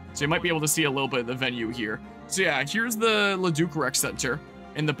did. So you might be able to see a little bit of the venue here. So yeah, here's the Leduc Rec Center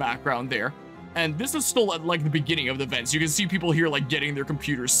in the background there. And this is still at, like, the beginning of the event. So you can see people here, like, getting their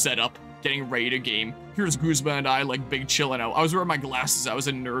computers set up, getting ready to game. Here's Guzma and I, like, big chilling out. I was wearing my glasses. I was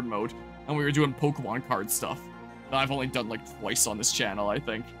in nerd mode, and we were doing Pokemon card stuff. I've only done like twice on this channel, I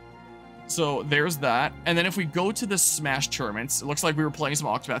think. So there's that. And then if we go to the Smash tournaments, it looks like we were playing some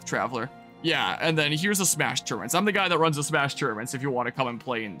Octopath Traveler. Yeah, and then here's the Smash tournaments. I'm the guy that runs the Smash tournaments if you want to come and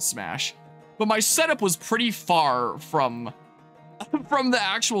play in Smash. but my setup was pretty far from the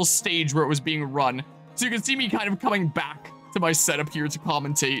actual stage where it was being run. So you can see me kind of coming back to my setup here to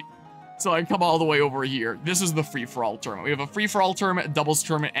commentate. So I come all the way over here. This is the free-for-all tournament. We have a free-for-all tournament, a doubles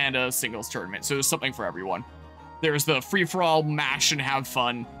tournament, and a singles tournament. So there's something for everyone. There's the free-for-all, mash and have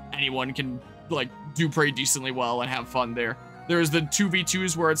fun. Anyone can, like, do pretty decently well and have fun there. There's the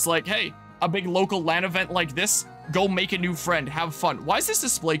 2v2s where it's like, hey, a big local LAN event like this, go make a new friend, have fun. Why is this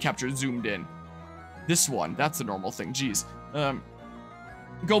display capture zoomed in? This one, that's a normal thing, jeez.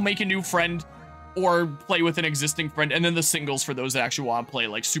 Go make a new friend or play with an existing friend, and then the singles for those that actually want to play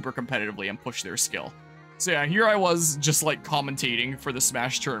like super competitively and push their skill. So yeah, here I was just like commentating for the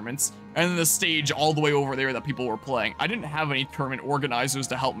Smash tournaments, and then the stage all the way over there that people were playing. I didn't have any tournament organizers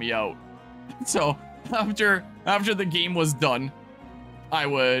to help me out. So after the game was done, I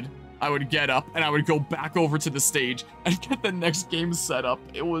would get up and I would go back over to the stage and get the next game set up.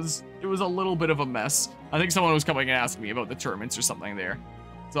 It was a little bit of a mess. I think someone was coming and asking me about the tournaments or something there.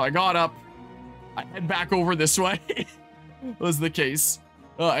 So I got up, I head back over this way. Was the case.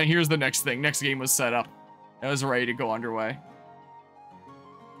 And here's the next thing. Next game was set up. I was ready to go underway.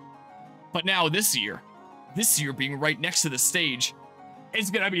 But now this year being right next to the stage, it's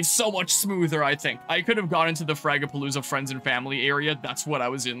gonna be so much smoother, I think. I could have gone into the Fragapalooza friends and family area. That's what I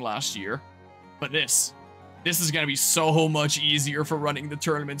was in last year. But this is gonna be so much easier for running the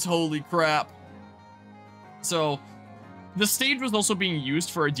tournaments. Holy crap. So, the stage was also being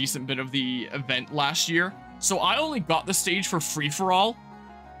used for a decent bit of the event last year. So I only got the stage for free-for-all,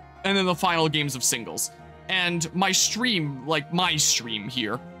 and then the final games of singles. And my stream, like my stream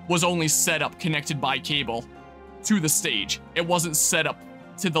here, was only set up connected by cable to the stage. It wasn't set up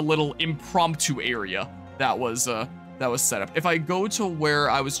to the little impromptu area that was set up. If I go to where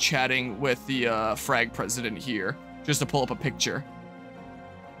I was chatting with the frag president here, just to pull up a picture,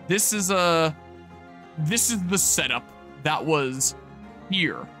 this is the setup that was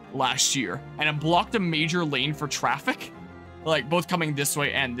here last year, and it blocked a major lane for traffic, like both coming this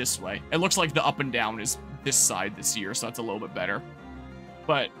way and this way. It looks like the up and down is this side this year, so that's a little bit better.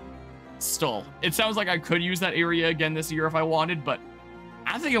 But still, it sounds like I could use that area again this year if I wanted, but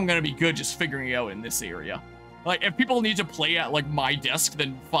I think I'm gonna be good just figuring it out in this area. Like, if people need to play at, like, my desk,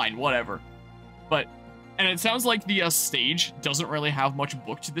 then fine, whatever. But, and it sounds like the stage doesn't really have much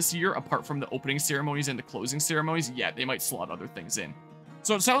booked this year, apart from the opening ceremonies and the closing ceremonies. Yeah, they might slot other things in.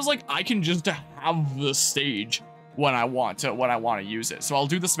 So it sounds like I can just have the stage when I want to use it. So I'll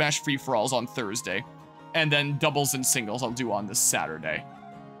do the Smash free-for-alls on Thursday, and then doubles and singles I'll do on this Saturday.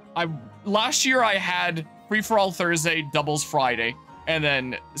 Last year I had free-for-all Thursday, doubles Friday, and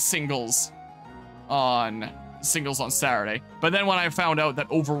then singles on Saturday. But then when I found out that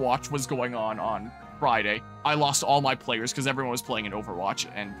Overwatch was going on Friday, I lost all my players because everyone was playing in Overwatch,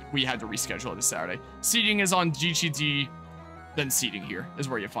 and we had to reschedule it to Saturday. Seating is on GTD, then seating here is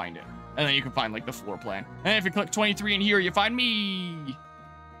where you find it. And then you can find, like, the floor plan. And if you click 23 in here, you find me.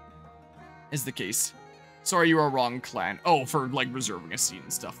 Is the case. Sorry, you are wrong, clan. Oh, for, like, reserving a seat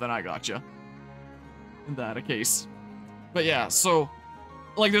and stuff. Then I gotcha. In that a case. But yeah, so,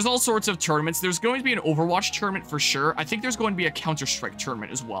 like, there's all sorts of tournaments. There's going to be an Overwatch tournament for sure. I think there's going to be a Counter-Strike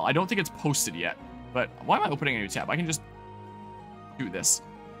tournament as well. I don't think it's posted yet. But why am I opening a new tab? I can just do this.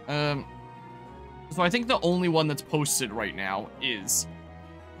 So I think the only one that's posted right now is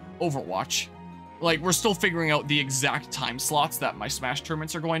Overwatch. Like, we're still figuring out the exact time slots that my Smash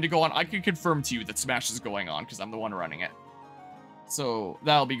tournaments are going to go on. I can confirm to you that Smash is going on because I'm the one running it. So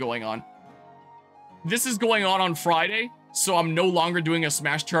that'll be going on. This is going on Friday, so I'm no longer doing a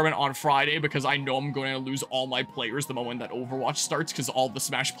Smash tournament on Friday because I know I'm going to lose all my players the moment that Overwatch starts because all the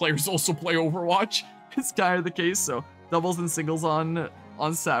Smash players also play Overwatch. It's kind of the case, so doubles and singles on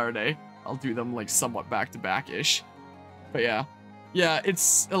Saturday. I'll do them, like, somewhat back-to-back-ish. But yeah. Yeah,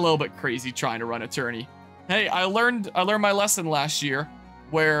 it's a little bit crazy trying to run a tourney. Hey, I learned my lesson last year,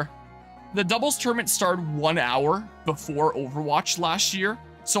 where the doubles tournament started 1 hour before Overwatch last year.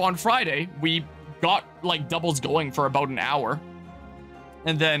 So on Friday, we got, like, doubles going for about an hour.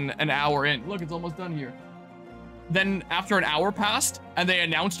 And then an hour in. Look, it's almost done here. Then after an hour passed, and they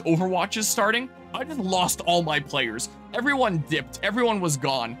announced Overwatch is starting, I just lost all my players. Everyone dipped. Everyone was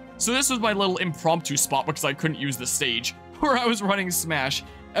gone. So this was my little impromptu spot because I couldn't use the stage where I was running Smash,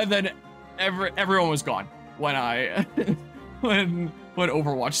 and then everyone was gone when when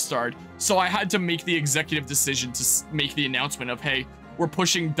Overwatch started. So I had to make the executive decision to make the announcement of, hey, we're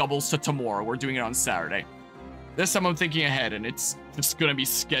pushing doubles to tomorrow. We're doing it on Saturday. This time I'm thinking ahead, and it's just gonna be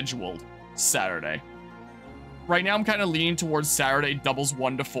scheduled Saturday. Right now I'm kind of leaning towards Saturday doubles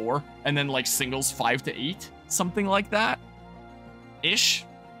 1 to 4, and then like singles 5 to 8, something like that, ish.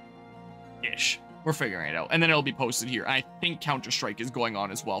 ish. We're figuring it out. And then it'll be posted here. And I think Counter-Strike is going on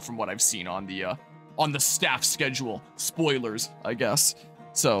as well from what I've seen on the staff schedule. Spoilers, I guess.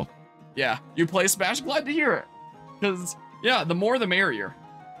 So, yeah. You play Smash? Glad to hear it. Because, yeah, the more the merrier.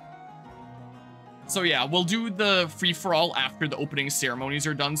 So, yeah, we'll do the free-for-all after the opening ceremonies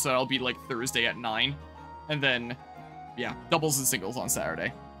are done. So that'll be, like, Thursday at 9. And then, yeah, doubles and singles on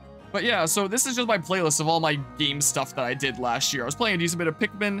Saturday. But, yeah, so this is just my playlist of all my game stuff that I did last year. I was playing a decent bit of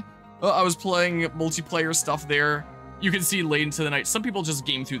Pikmin. I was playing multiplayer stuff there. You can see late into the night. Some people just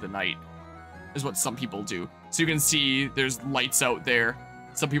game through the night, is what some people do. So you can see there's lights out there.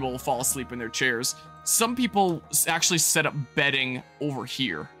 Some people will fall asleep in their chairs. Some people actually set up bedding over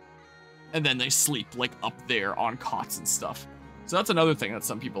here. And then they sleep, like, up there on cots and stuff. So that's another thing that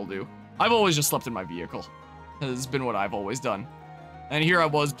some people do. I've always just slept in my vehicle. That's been what I've always done. And here I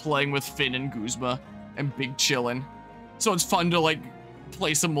was playing with Finn and Guzma and Big Chillin'. So it's fun to, like,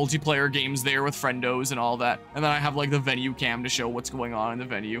 play some multiplayer games there with friendos and all that. And then I have, like, the venue cam to show what's going on in the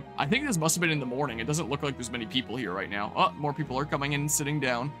venue. I think this must have been in the morning. It doesn't look like there's many people here right now. Oh, more people are coming in and sitting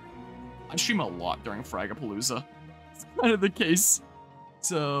down. I stream a lot during Fragapalooza. It's kind of the case.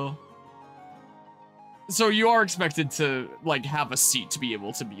 So you are expected to, like, have a seat to be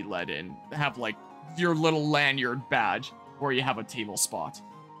able to be let in. Have, like, your little lanyard badge where you have a table spot.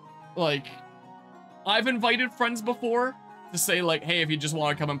 Like, I've invited friends before to say, like, hey, if you just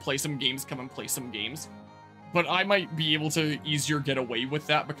want to come and play some games, come and play some games. But I might be able to easier get away with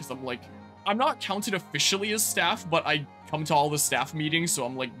that because I'm, like, I'm not counted officially as staff, but I come to all the staff meetings, so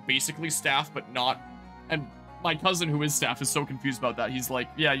I'm, like, basically staff, but not. And my cousin who is staff is so confused about that. He's like,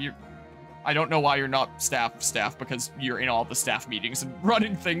 yeah, I don't know why you're not staff because you're in all the staff meetings and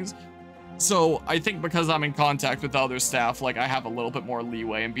running things. So I think because I'm in contact with other staff, like, I have a little bit more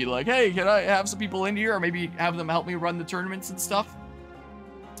leeway and be like, hey, can I have some people in here? Or maybe have them help me run the tournaments and stuff.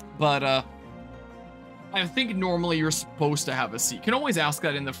 But, I think normally you're supposed to have a seat. You can always ask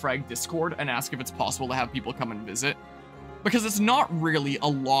that in the Frag Discord and ask if it's possible to have people come and visit. Because it's not really a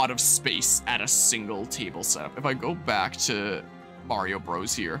lot of space at a single table setup. If I go back to Mario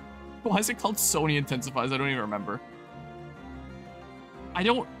Bros here. Why is it called Sony Intensifies? I don't even remember.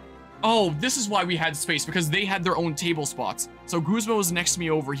 Oh, this is why we had space, because they had their own table spots. So Guzma was next to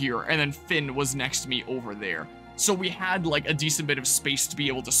me over here, and then Finn was next to me over there. So we had, like, a decent bit of space to be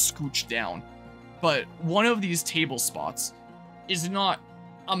able to scooch down. But one of these table spots is not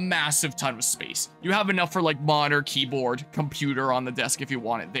a massive ton of space. You have enough for, like, monitor, keyboard, computer on the desk if you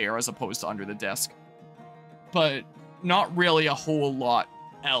want it there, as opposed to under the desk. But not really a whole lot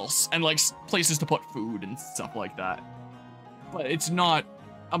else. And, like, places to put food and stuff like that. But it's not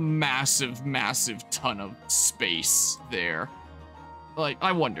a massive ton of space there. Like,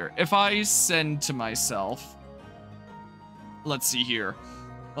 I wonder, if I send to myself, let's see here,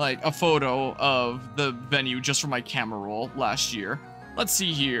 like, a photo of the venue just for my camera roll last year. Let's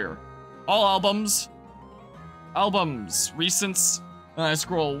see here. All albums, recents, and I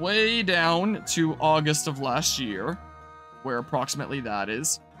scroll way down to August of last year, where approximately that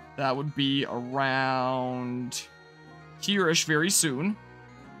is. That would be around here-ish very soon.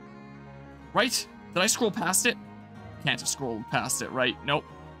 Right? Did I scroll past it? Can't have scrolled past it, right? Nope.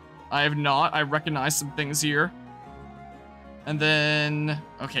 I have not. I recognize some things here. And then...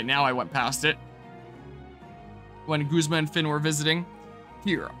 okay, now I went past it. When Guzma and Finn were visiting.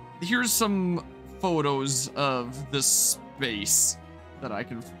 Here's some photos of the space that I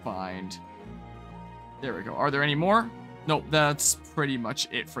can find. There we go. Are there any more? Nope, that's pretty much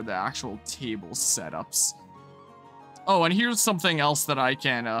it for the actual table setups. Oh, and here's something else that I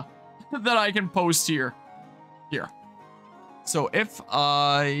can post here. So if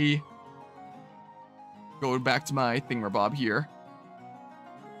I go back to my thingamabob here,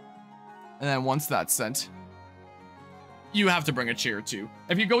 and then once that's sent, you have to bring a chair too.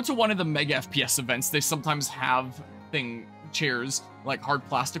 If you go to one of the Mega FPS events, they sometimes have chairs, like hard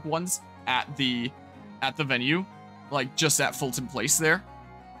plastic ones, at the venue, like just at Fulton Place there.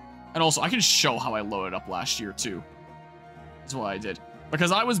 And also, I can show how I loaded up last year too. That's what I did.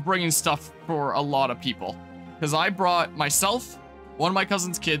 Because I was bringing stuff for a lot of people. Because I brought myself, one of my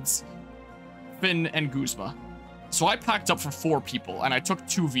cousin's kids, Finn, and Guzma. So I packed up for 4 people, and I took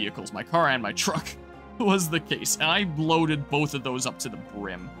 2 vehicles, my car and my truck, was the case. And I loaded both of those up to the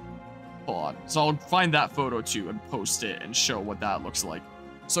brim. Hold on. So I'll find that photo too and post it and show what that looks like.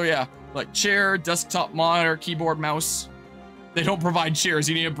 So yeah, like chair, desktop monitor, keyboard, mouse. They don't provide chairs.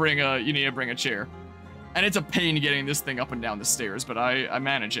 You need to bring a chair. And it's a pain getting this thing up and down the stairs, but I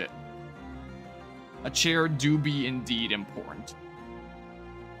manage it. A chair do be indeed important.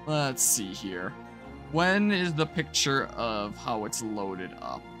 Let's see here. When is the picture of how it's loaded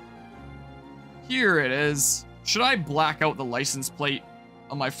up? Here it is. Should I black out the license plate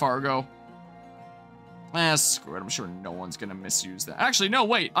on my Fargo? Screw it. I'm sure no one's gonna misuse that. Actually, no,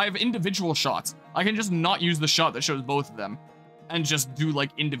 wait. I have individual shots. I can just not use the shot that shows both of them and just do,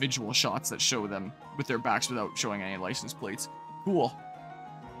 like, individual shots that show them with their backs without showing any license plates. Cool.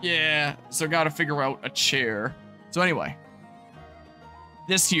 Yeah, so gotta figure out a chair. So anyway.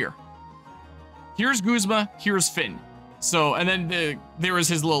 This here. Here's Guzma, here's Finn. So, and then there was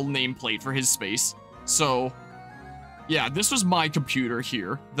his little nameplate for his space. So, yeah, this was my computer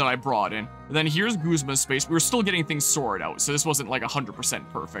here that I brought in. And then here's Guzma's space. We were still getting things sorted out, so this wasn't like 100%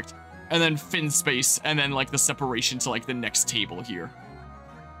 perfect. And then Finn's space, and then like the separation to like the next table here.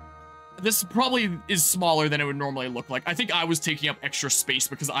 This probably is smaller than it would normally look like. I think I was taking up extra space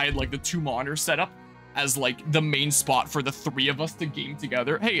because I had like the 2 monitors set up as like the main spot for the 3 of us to game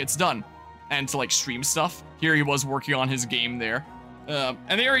together. Hey, it's done. And to like stream stuff. Here he was working on his game there. And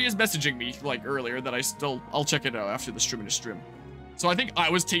there he is messaging me like earlier that I'll check it out after the stream. So I think I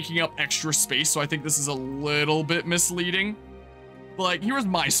was taking up extra space, so I think this is a little bit misleading. But like, here was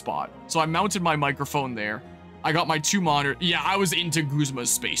my spot. So I mounted my microphone there. I got my 2 monitors. Yeah, I was into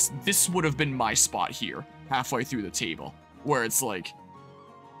Guzma's space. This would have been my spot here, halfway through the table, where it's like,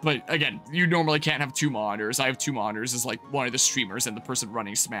 but again, you normally can't have 2 monitors. I have 2 monitors as like one of the streamers and the person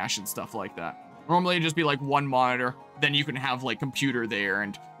running Smash and stuff like that. Normally it'd just be like 1 monitor, then you can have like computer there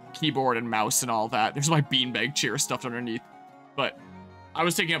and keyboard and mouse and all that. There's my beanbag chair stuffed underneath. But I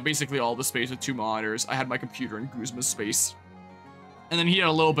was taking up basically all the space with 2 monitors. I had my computer in Guzma's space. And then he had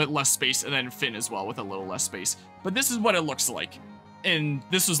a little bit less space, and then Finn as well with a little less space. But this is what it looks like. And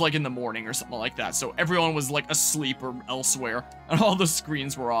this was like in the morning or something like that. So everyone was like asleep or elsewhere, and all the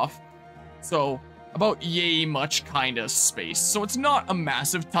screens were off. So about yay much kind of space. So it's not a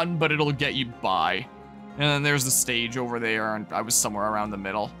massive ton, but it'll get you by. And then there's the stage over there, and I was somewhere around the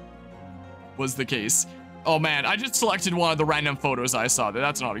middle. Was the case. Oh man, I just selected one of the random photos I saw there.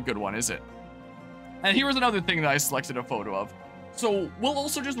 That's not a good one, is it? And here was another thing that I selected a photo of. So we'll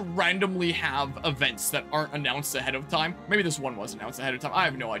also just randomly have events that aren't announced ahead of time. Maybe this one was announced ahead of time. I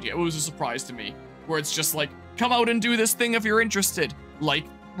have no idea. It was a surprise to me. Where it's just like, come out and do this thing if you're interested. Like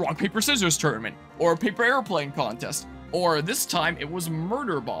rock, paper, scissors tournament. Or paper airplane contest. Or this time it was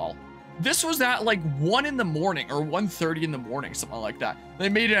murder ball. This was at like 1 in the morning or 1:30 in the morning, something like that. They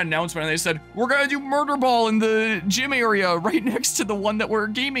made an announcement and they said, we're gonna do murder ball in the gym area right next to the one that we're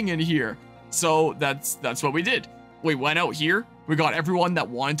gaming in here. So that's what we did. We went out here. We got everyone that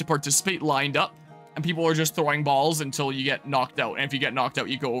wanted to participate lined up, and people are just throwing balls until you get knocked out. And if you get knocked out,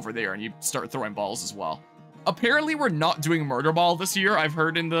 you go over there and you start throwing balls as well. Apparently, we're not doing murder ball this year. I've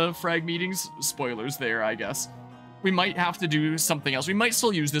heard in the frag meetings. Spoilers there, I guess. We might have to do something else. We might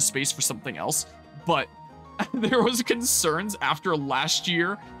still use this space for something else, but there was concerns after last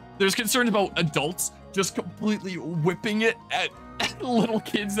year. There's concerns about adults just completely whipping it at little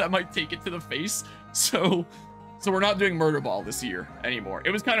kids that might take it to the face. So we're not doing murder ball this year anymore. It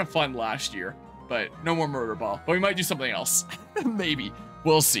was kind of fun last year, but no more murder ball. But we might do something else. Maybe.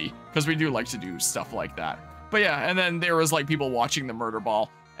 We'll see, because we do like to do stuff like that. But yeah, and then there was like people watching the murder ball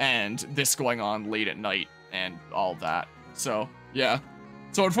and this going on late at night and all that. So yeah.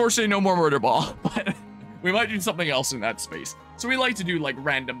 So unfortunately, no more murder ball, but we might do something else in that space. So we like to do like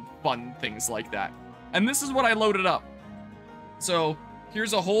random fun things like that. And this is what I loaded up. So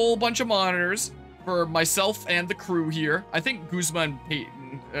here's a whole bunch of monitors for myself and the crew here. I think Guzma and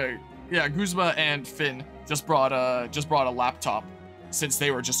Peyton, Guzma and Finn just brought a laptop since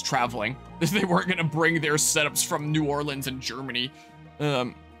they were just traveling. They weren't gonna bring their setups from New Orleans and Germany.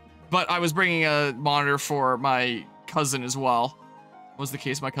 But I was bringing a monitor for my cousin as well. Was the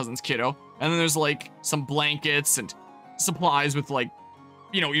case, my cousin's kiddo. And then there's like some blankets and supplies with like,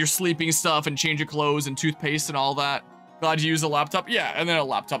 you know, your sleeping stuff and change of clothes and toothpaste and all that. Glad you use a laptop. Yeah, and then a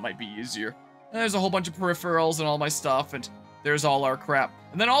laptop might be easier. And there's a whole bunch of peripherals and all my stuff, and there's all our crap.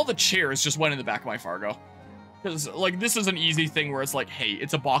 And then all the chairs just went in the back of my Fargo. Because, like, this is an easy thing where it's like, hey,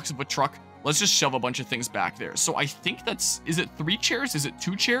 it's a box of a truck. Let's just shove a bunch of things back there. So I think that's, is it 3 chairs? Is it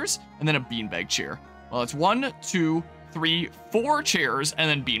 2 chairs? And then a beanbag chair. Well, it's 1, 2, 3, 4 chairs, and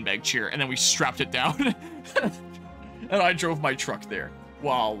then beanbag chair. And then we strapped it down. And I drove my truck there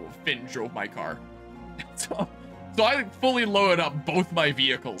while Finn drove my car. So I fully loaded up both my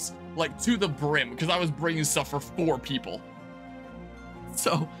vehicles, like to the brim, because I was bringing stuff for 4 people.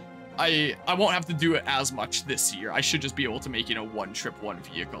 So I won't have to do it as much this year. I should just be able to make, you know, 1 trip, 1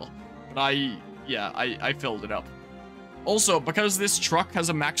 vehicle. But I filled it up. Also, because this truck has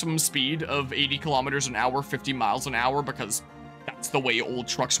a maximum speed of 80 kilometers an hour, 50 miles an hour, because that's the way old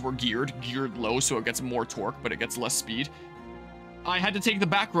trucks were geared low, so it gets more torque, but it gets less speed. I had to take the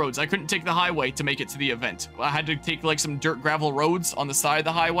back roads. I couldn't take the highway to make it to the event. I had to take like some dirt gravel roads on the side of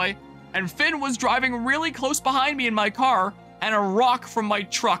the highway. And Finn was driving really close behind me in my car, and a rock from my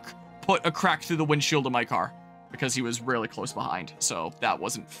truck put a crack through the windshield of my car because he was really close behind. So that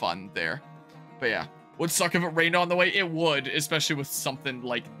wasn't fun there. But yeah, would suck if it rained on the way. It would, especially with something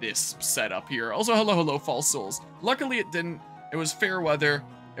like this set up here. Also, hello, False Souls. Luckily, it didn't. It was fair weather.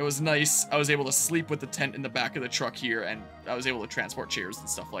 It was nice. I was able to sleep with the tent in the back of the truck here, and I was able to transport chairs and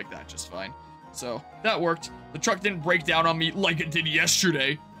stuff like that just fine. So that worked. The truck didn't break down on me like it did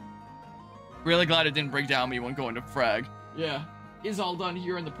yesterday. Really glad it didn't break down on me when going to Frag. Yeah, is all done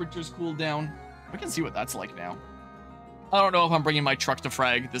here and the printer's cooled down. We can see what that's like now. I don't know if I'm bringing my truck to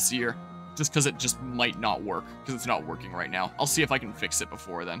Frag this year, just because it just might not work, because it's not working right now. I'll see if I can fix it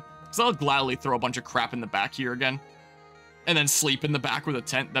before then. Because I'll gladly throw a bunch of crap in the back here again. And then sleep in the back with a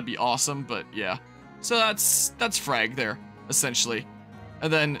tent. That'd be awesome, but yeah. So that's Frag there, essentially.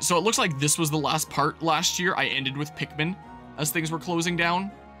 And then, so it looks like this was the last part last year. I ended with Pikmin as things were closing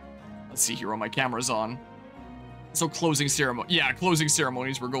down. Let's see here when my camera's on. So closing ceremony. Yeah, closing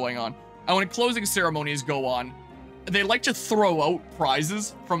ceremonies were going on. And when closing ceremonies go on, they like to throw out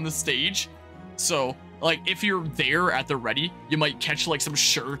prizes from the stage. So, like, if you're there at the ready, you might catch, like, some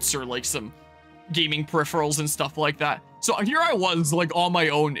shirts or, like, some gaming peripherals and stuff like that. So here I was, like, on my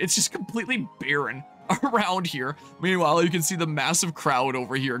own. It's just completely barren around here. Meanwhile, you can see the massive crowd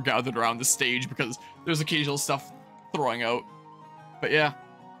over here gathered around the stage because there's occasional stuff throwing out. But yeah,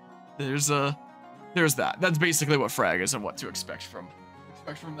 there's that. That's basically what Frag is and what to expect from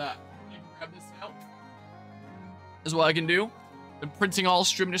that. You can grab this out. Is what I can do. Been printing all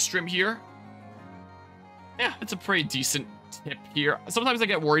strim to strim here. Yeah, it's a pretty decent tip here. Sometimes I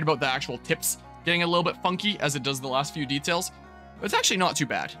get worried about the actual tips getting a little bit funky as it does the last few details, but it's actually not too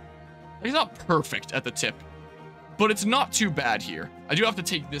bad. It's not perfect at the tip, but it's not too bad here. I do have to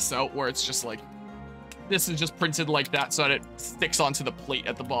take this out where it's just like, this is just printed like that so that it sticks onto the plate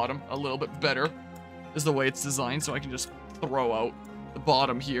at the bottom a little bit better is the way it's designed, so I can just throw out the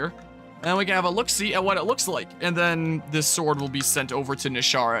bottom here. And we can have a look-see at what it looks like. And then this sword will be sent over to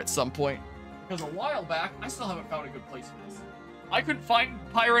Nishara at some point. Because a while back, I still haven't found a good place for this. I couldn't find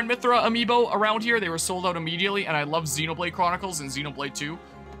Pyra and Mithra amiibo around here. They were sold out immediately, and I love Xenoblade Chronicles and Xenoblade 2.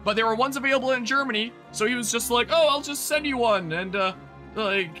 But there were ones available in Germany, so he was just like, oh, I'll just send you one. And,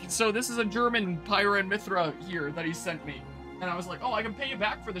 so this is a German Pyra and Mithra here that he sent me. And I was like, oh, I can pay you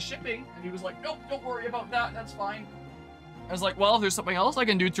back for the shipping. And he was like, nope, don't worry about that. That's fine. I was like, well, if there's something else I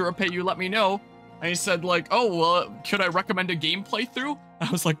can do to repay you, let me know. And he said, like, oh, well, could I recommend a game playthrough? I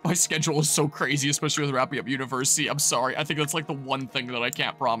was like, my schedule is so crazy, especially with wrapping up university. I'm sorry. I think that's like the one thing that I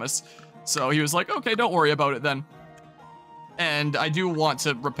can't promise. So he was like, okay, don't worry about it then. And I do want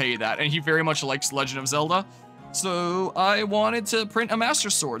to repay that. And he very much likes Legend of Zelda. So I wanted to print a Master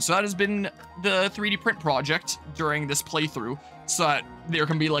Sword. So that has been the 3D print project during this playthrough. So that there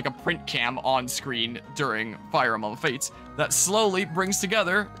can be like a print cam on screen during Fire Emblem Fates that slowly brings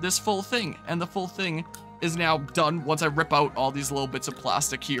together this full thing. And the full thing is now done once I rip out all these little bits of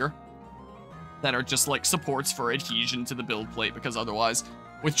plastic here that are just like supports for adhesion to the build plate, because otherwise,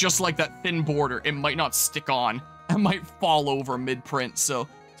 with just like that thin border, it might not stick on and might fall over mid-print. So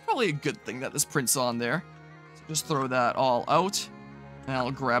it's probably a good thing that this print's on there. So just throw that all out, and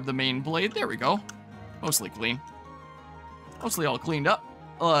I'll grab the main blade. There we go. Mostly clean. Mostly all cleaned up,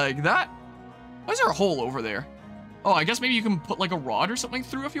 like that. Why is there a hole over there? Oh, I guess maybe you can put like a rod or something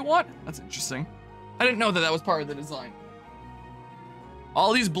through if you want. That's interesting. I didn't know that that was part of the design.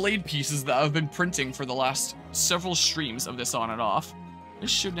 All these blade pieces that I've been printing for the last several streams of this on and off. This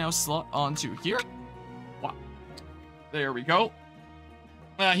should now slot onto here. Wow. There we go.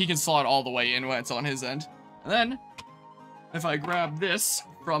 He can slot all the way in when it's on his end. And then, if I grab this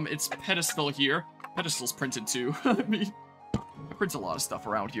from its pedestal here, pedestal's printed too. I print a lot of stuff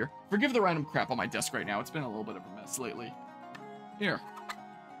around here. Forgive the random crap on my desk right now. It's been a little bit of a mess lately. Here.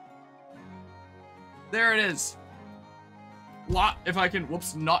 There it is. What if I can,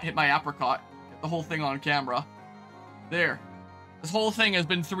 whoops, not hit my apricot. Get the whole thing on camera. There. This whole thing has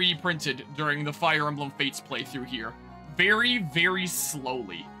been 3D printed during the Fire Emblem Fates playthrough here. Very, very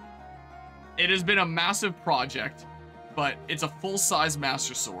slowly. It has been a massive project, but it's a full-size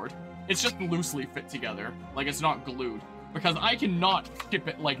Master Sword. It's just loosely fit together, like it's not glued. Because I cannot ship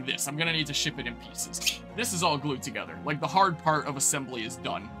it like this. I'm gonna need to ship it in pieces. This is all glued together. Like, the hard part of assembly is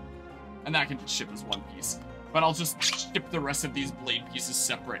done. And that can just ship as one piece. But I'll just ship the rest of these blade pieces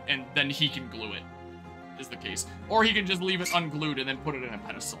separate, and then he can glue it, is the case. Or he can just leave it unglued and then put it in a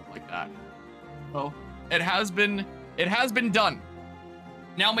pedestal like that. So, it has been done.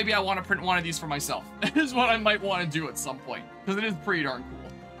 Now maybe I want to print one of these for myself. Is what I might want to do at some point, because it is pretty darn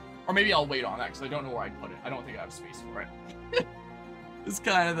cool. Or maybe I'll wait on that because I don't know where I'd put it. I don't think I have space for it. It's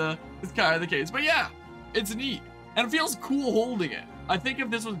kind of the case. But yeah, it's neat. And it feels cool holding it. I think if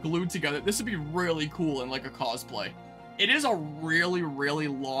this was glued together, this would be really cool in like a cosplay. It is a really, really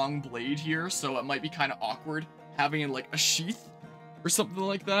long blade here, so it might be kind of awkward having it like a sheath or something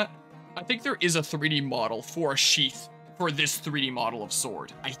like that. I think there is a 3D model for a sheath for this 3D model of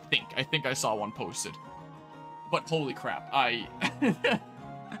sword. I think I saw one posted. But holy crap,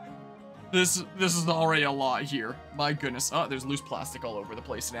 This is already a lot here. My goodness. Oh, there's loose plastic all over the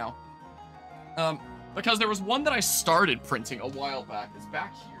place now. Because there was one that I started printing a while back. It's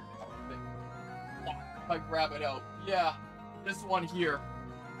back here. I think. If I grab it out. Yeah, this one here.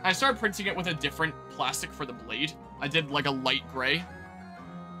 I started printing it with a different plastic for the blade. I did like a light gray.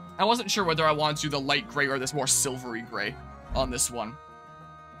 I wasn't sure whether I wanted to do the light gray or this more silvery gray on this one.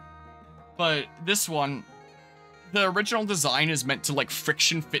 But this one, the original design is meant to like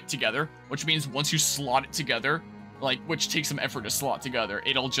friction fit together, which means once you slot it together, like, which takes some effort to slot together,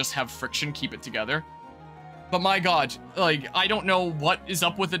 it'll just have friction keep it together. But my god, like, I don't know what is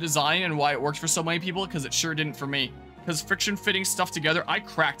up with the design and why it worked for so many people, because it sure didn't for me. Because friction fitting stuff together, I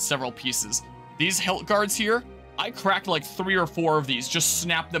cracked several pieces. These hilt guards here, I cracked like 3 or 4 of these, just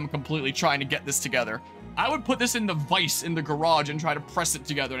snapped them completely trying to get this together. I would put this in the vise in the garage and try to press it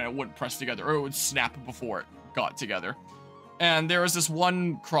together, and it wouldn't press together, or it would snap before it got together. And there was this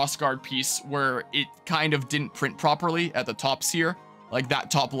one crossguard piece where it kind of didn't print properly at the tops here. Like that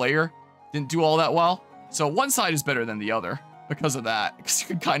top layer didn't do all that well. So one side is better than the other because of that, because you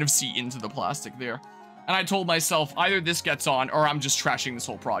can kind of see into the plastic there. And I told myself, either this gets on or I'm just trashing this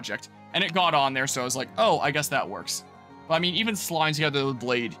whole project. And it got on there, so I was like, oh, I guess that works. But I mean, even sliding together the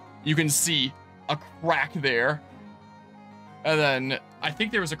blade, you can see a crack there. And then I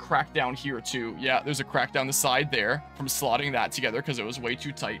think there was a crack down here too. Yeah, there's a crack down the side there from slotting that together because it was way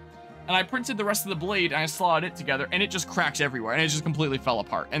too tight. And I printed the rest of the blade and I slotted it together and it just cracked everywhere and it just completely fell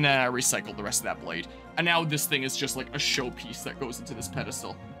apart. And then I recycled the rest of that blade. And now this thing is just like a showpiece that goes into this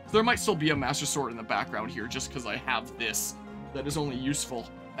pedestal. So there might still be a Master Sword in the background here just because I have this that is only useful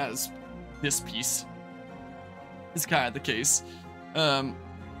as this piece. It's kind of the case.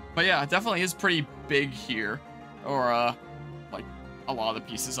 But yeah, it definitely is pretty big here. Or, like a lot of the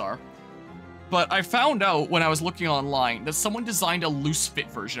pieces are. But I found out when I was looking online that someone designed a loose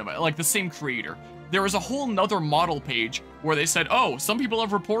fit version of it, like the same creator. There was a whole nother model page where they said, oh, some people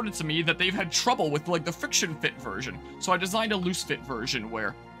have reported to me that they've had trouble with like the friction fit version. So I designed a loose fit version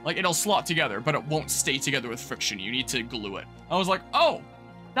where like it'll slot together, but it won't stay together with friction. You need to glue it. I was like, oh,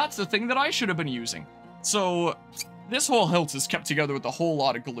 that's the thing that I should have been using. So this whole hilt is kept together with a whole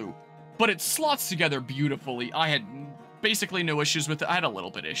lot of glue, but it slots together beautifully. I had basically no issues with it. I had a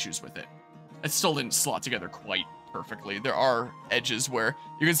little bit of issues with it. It still didn't slot together quite perfectly. There are edges where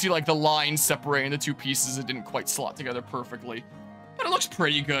you can see like the line separating the two pieces. It didn't quite slot together perfectly, but it looks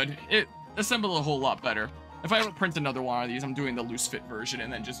pretty good. It assembled a whole lot better. If I ever print another one of these, I'm doing the loose fit version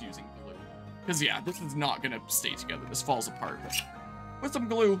and then just using glue. Because yeah, this is not gonna stay together. This falls apart. With some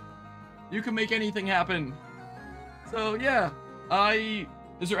glue, you can make anything happen. So yeah,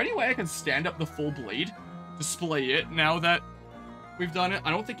 is there any way I can stand up the full blade? Display it now that we've done it?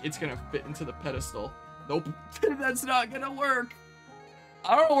 I don't think it's gonna fit into the pedestal. Nope, that's not gonna work.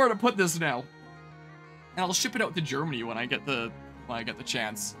 I don't know where to put this now. And I'll ship it out to Germany when I get the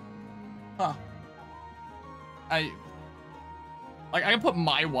chance. Huh. I can put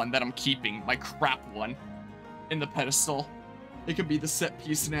my one that I'm keeping, my crap one, in the pedestal. It could be the set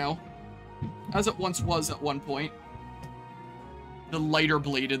piece now, as it once was at one point. The lighter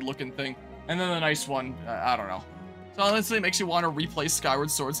bladed looking thing. And then the nice one, I don't know. So honestly, it makes you want to replay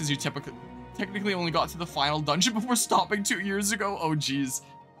Skyward Sword since you technically only got to the final dungeon before stopping 2 years ago. Oh, jeez.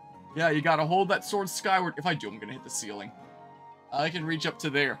 Yeah, you gotta hold that sword skyward. If I do, I'm gonna hit the ceiling. I can reach up to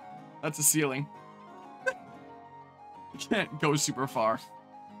there. That's a ceiling. You can't go super far.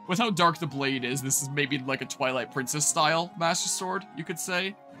 With how dark the blade is, this is maybe like a Twilight Princess style Master Sword, you could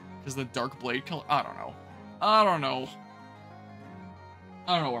say. Because the dark blade color, I don't know. I don't know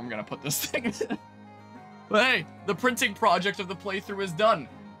where I'm gonna put this thing. But hey, the printing project of the playthrough is done.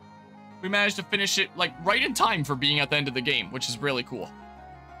 We managed to finish it, like, right in time for being at the end of the game, which is really cool.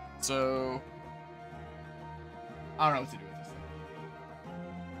 So, I don't know what to do with this thing.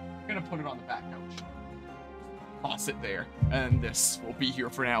 I'm gonna put it on the back couch. Toss it there, and this will be here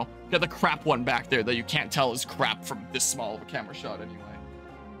for now. Got the crap one back there that you can't tell is crap from this small of a camera shot anyway.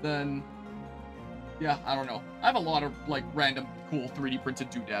 Then, yeah, I don't know. I have a lot of, like, random cool 3D printed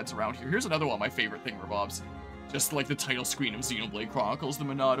doodads around here. Here's another one of my favorite thingamabobs. Just like the title screen of Xenoblade Chronicles, the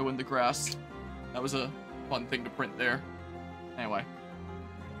Monado in the grass. That was a fun thing to print there. Anyway.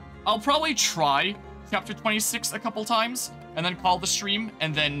 I'll probably try Chapter 26 a couple times, and then call the stream,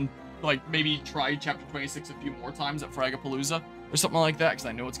 and then, like, maybe try Chapter 26 a few more times at Fragapalooza, or something like that, because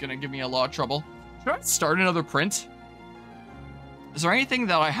I know it's going to give me a lot of trouble. Should I start another print? Is there anything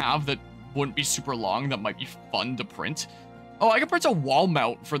that I have that wouldn't be super long that might be fun to print? Oh, I can print a wall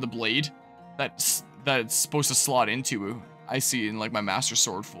mount for the blade that's supposed to slot into. I see in, like, my Master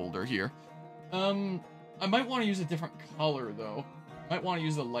Sword folder here. I might want to use a different color, though. I might want to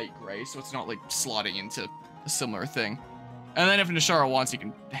use a light gray, so it's not, like, slotting into a similar thing. And then if Nishara wants, he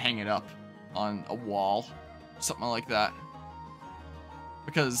can hang it up on a wall. Something like that.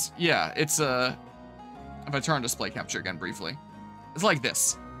 Because, yeah, it's, if I turn on display capture again briefly, it's like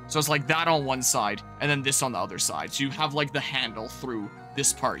this. So it's like that on one side, and then this on the other side. So you have, like, the handle through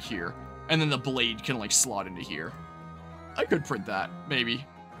this part here, and then the blade can, like, slot into here. I could print that, maybe.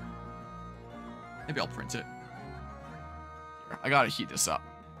 Maybe I'll print it. Here, I gotta heat this up.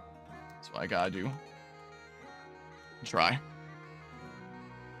 That's what I gotta do. Try. I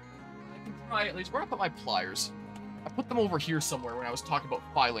can try at least. Where did I put my pliers? I put them over here somewhere when I was talking about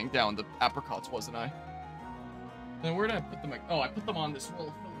filing down the apricots, wasn't I? Then where did I put them? Oh, I put them on this roll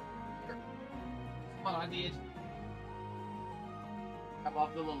of film here. That's what I did. Grab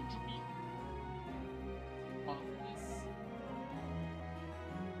off the little drippy. Off this.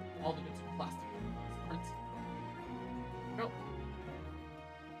 All the bits of plastic. Print. Go.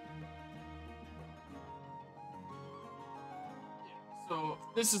 So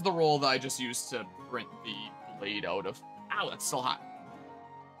this is the roll that I just used to print the blade out of. Ow, that's still hot.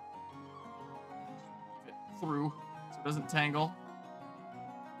 Keep it through so it doesn't tangle.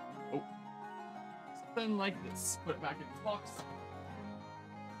 Oh. Something like this. Put it back in its box.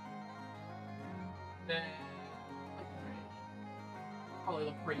 Then probably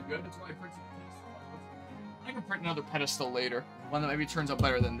look pretty good. That's why I printed this. I can print another pedestal later. One that maybe turns out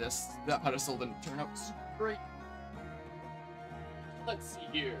better than this. That pedestal didn't turn out super great. Let's see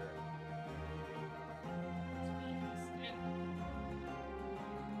here.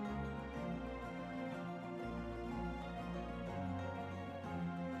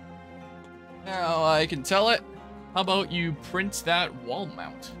 Now I can tell it. How about you print that wall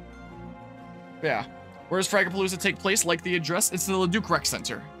mount? Yeah. Where does Fragapalooza take place? Like the address? It's the Leduc Rec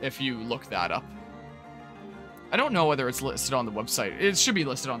Center, if you look that up. I don't know whether it's listed on the website. It should be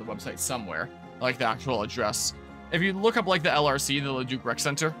listed on the website somewhere, like the actual address. If you look up, like, the LRC, the Leduc Rec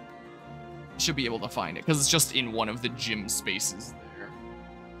Center, you should be able to find it, because it's just in one of the gym spaces there.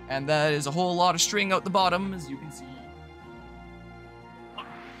 And that is a whole lot of string out the bottom, as you can see.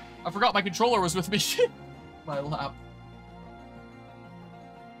 I forgot my controller was with me. My lap.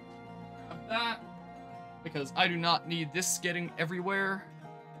 Have that, because I do not need this getting everywhere.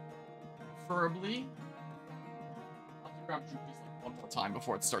 Preferably. I'll have to grab Droopy's, like, one more time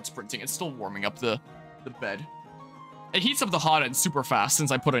before it starts printing. It's still warming up the bed. It heats up the hot end super fast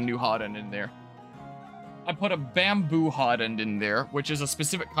since I put a new hot end in there. I put a bamboo hot end in there, which is a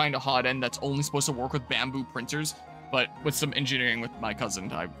specific kind of hot end that's only supposed to work with bamboo printers, but with some engineering with my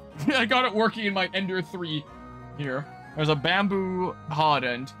cousin, I got it working in my Ender 3 here. There's a bamboo hot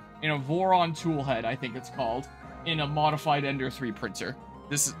end in a Voron tool head, I think it's called, in a modified Ender 3 printer.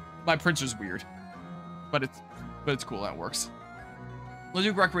 My printer's weird, but it's cool that it works.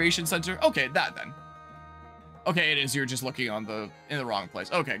 Leduc Recreation Center. Okay, that then. Okay, it is. You're just looking in the wrong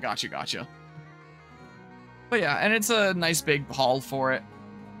place. Okay, gotcha. But yeah, and it's a nice big hall for it.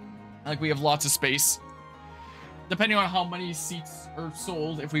 Like, we have lots of space. Depending on how many seats are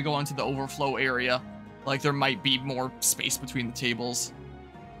sold, if we go into the overflow area, like, there might be more space between the tables.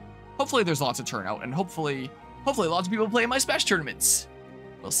 Hopefully there's lots of turnout, and hopefully lots of people play in my Smash tournaments.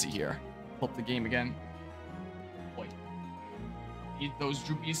 We'll see here. Pull up the game again. Boy. Need those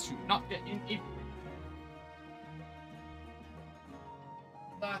Droopies to not get in a...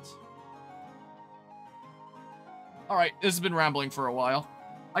 That. Alright, this has been rambling for a while.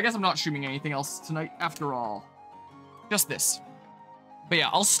 I guess I'm not streaming anything else tonight after all. Just this. But yeah,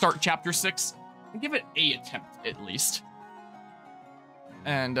 I'll start Chapter 6 and give it a attempt at least.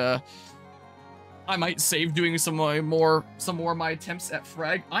 And I might save doing some more of my attempts at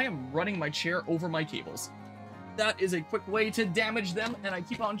Frag. I am running my chair over my cables. That is a quick way to damage them, and I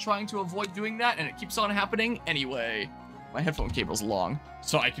keep on trying to avoid doing that, and it keeps on happening anyway. My headphone cable's long,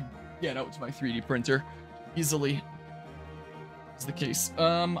 so I can get out to my 3D printer easily. Is the case.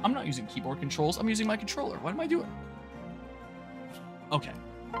 I'm not using keyboard controls. I'm using my controller. What am I doing? Okay.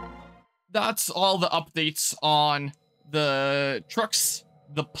 That's all the updates on the trucks,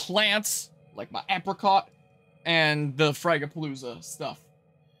 the plants, like my apricot, and the Fragapalooza stuff.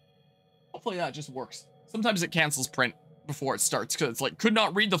 Hopefully that just works. Sometimes it cancels print before it starts because it's like, could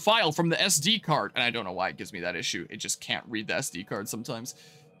not read the file from the SD card. And I don't know why it gives me that issue. It just can't read the SD card sometimes.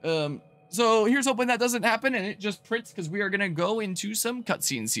 So here's hoping that doesn't happen and it just prints because we are going to go into some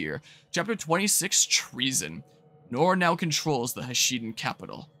cutscenes here. Chapter 26, Treason. Nor now controls the Hashiden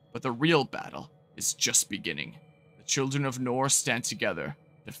capital, but the real battle is just beginning. The children of Nor stand together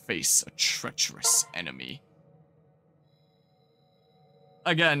to face a treacherous enemy.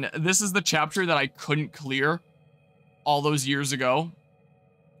 Again, this is the chapter that I couldn't clear all those years ago,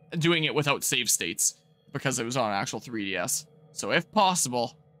 doing it without save states, because it was on an actual 3DS. So if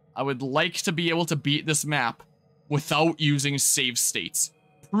possible, I would like to be able to beat this map without using save states.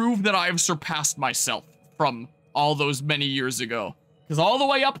 Prove that I've surpassed myself from all those many years ago. Because all the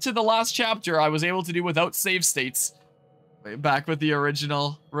way up to the last chapter, I was able to do without save states. Way back with the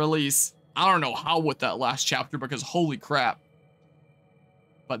original release. I don't know how with that last chapter, because holy crap.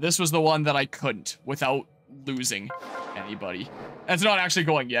 But this was the one that I couldn't without losing anybody. And it's not actually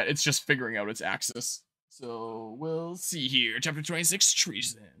going yet, it's just figuring out its axis. So we'll see here. Chapter 26,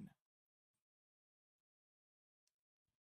 Treason.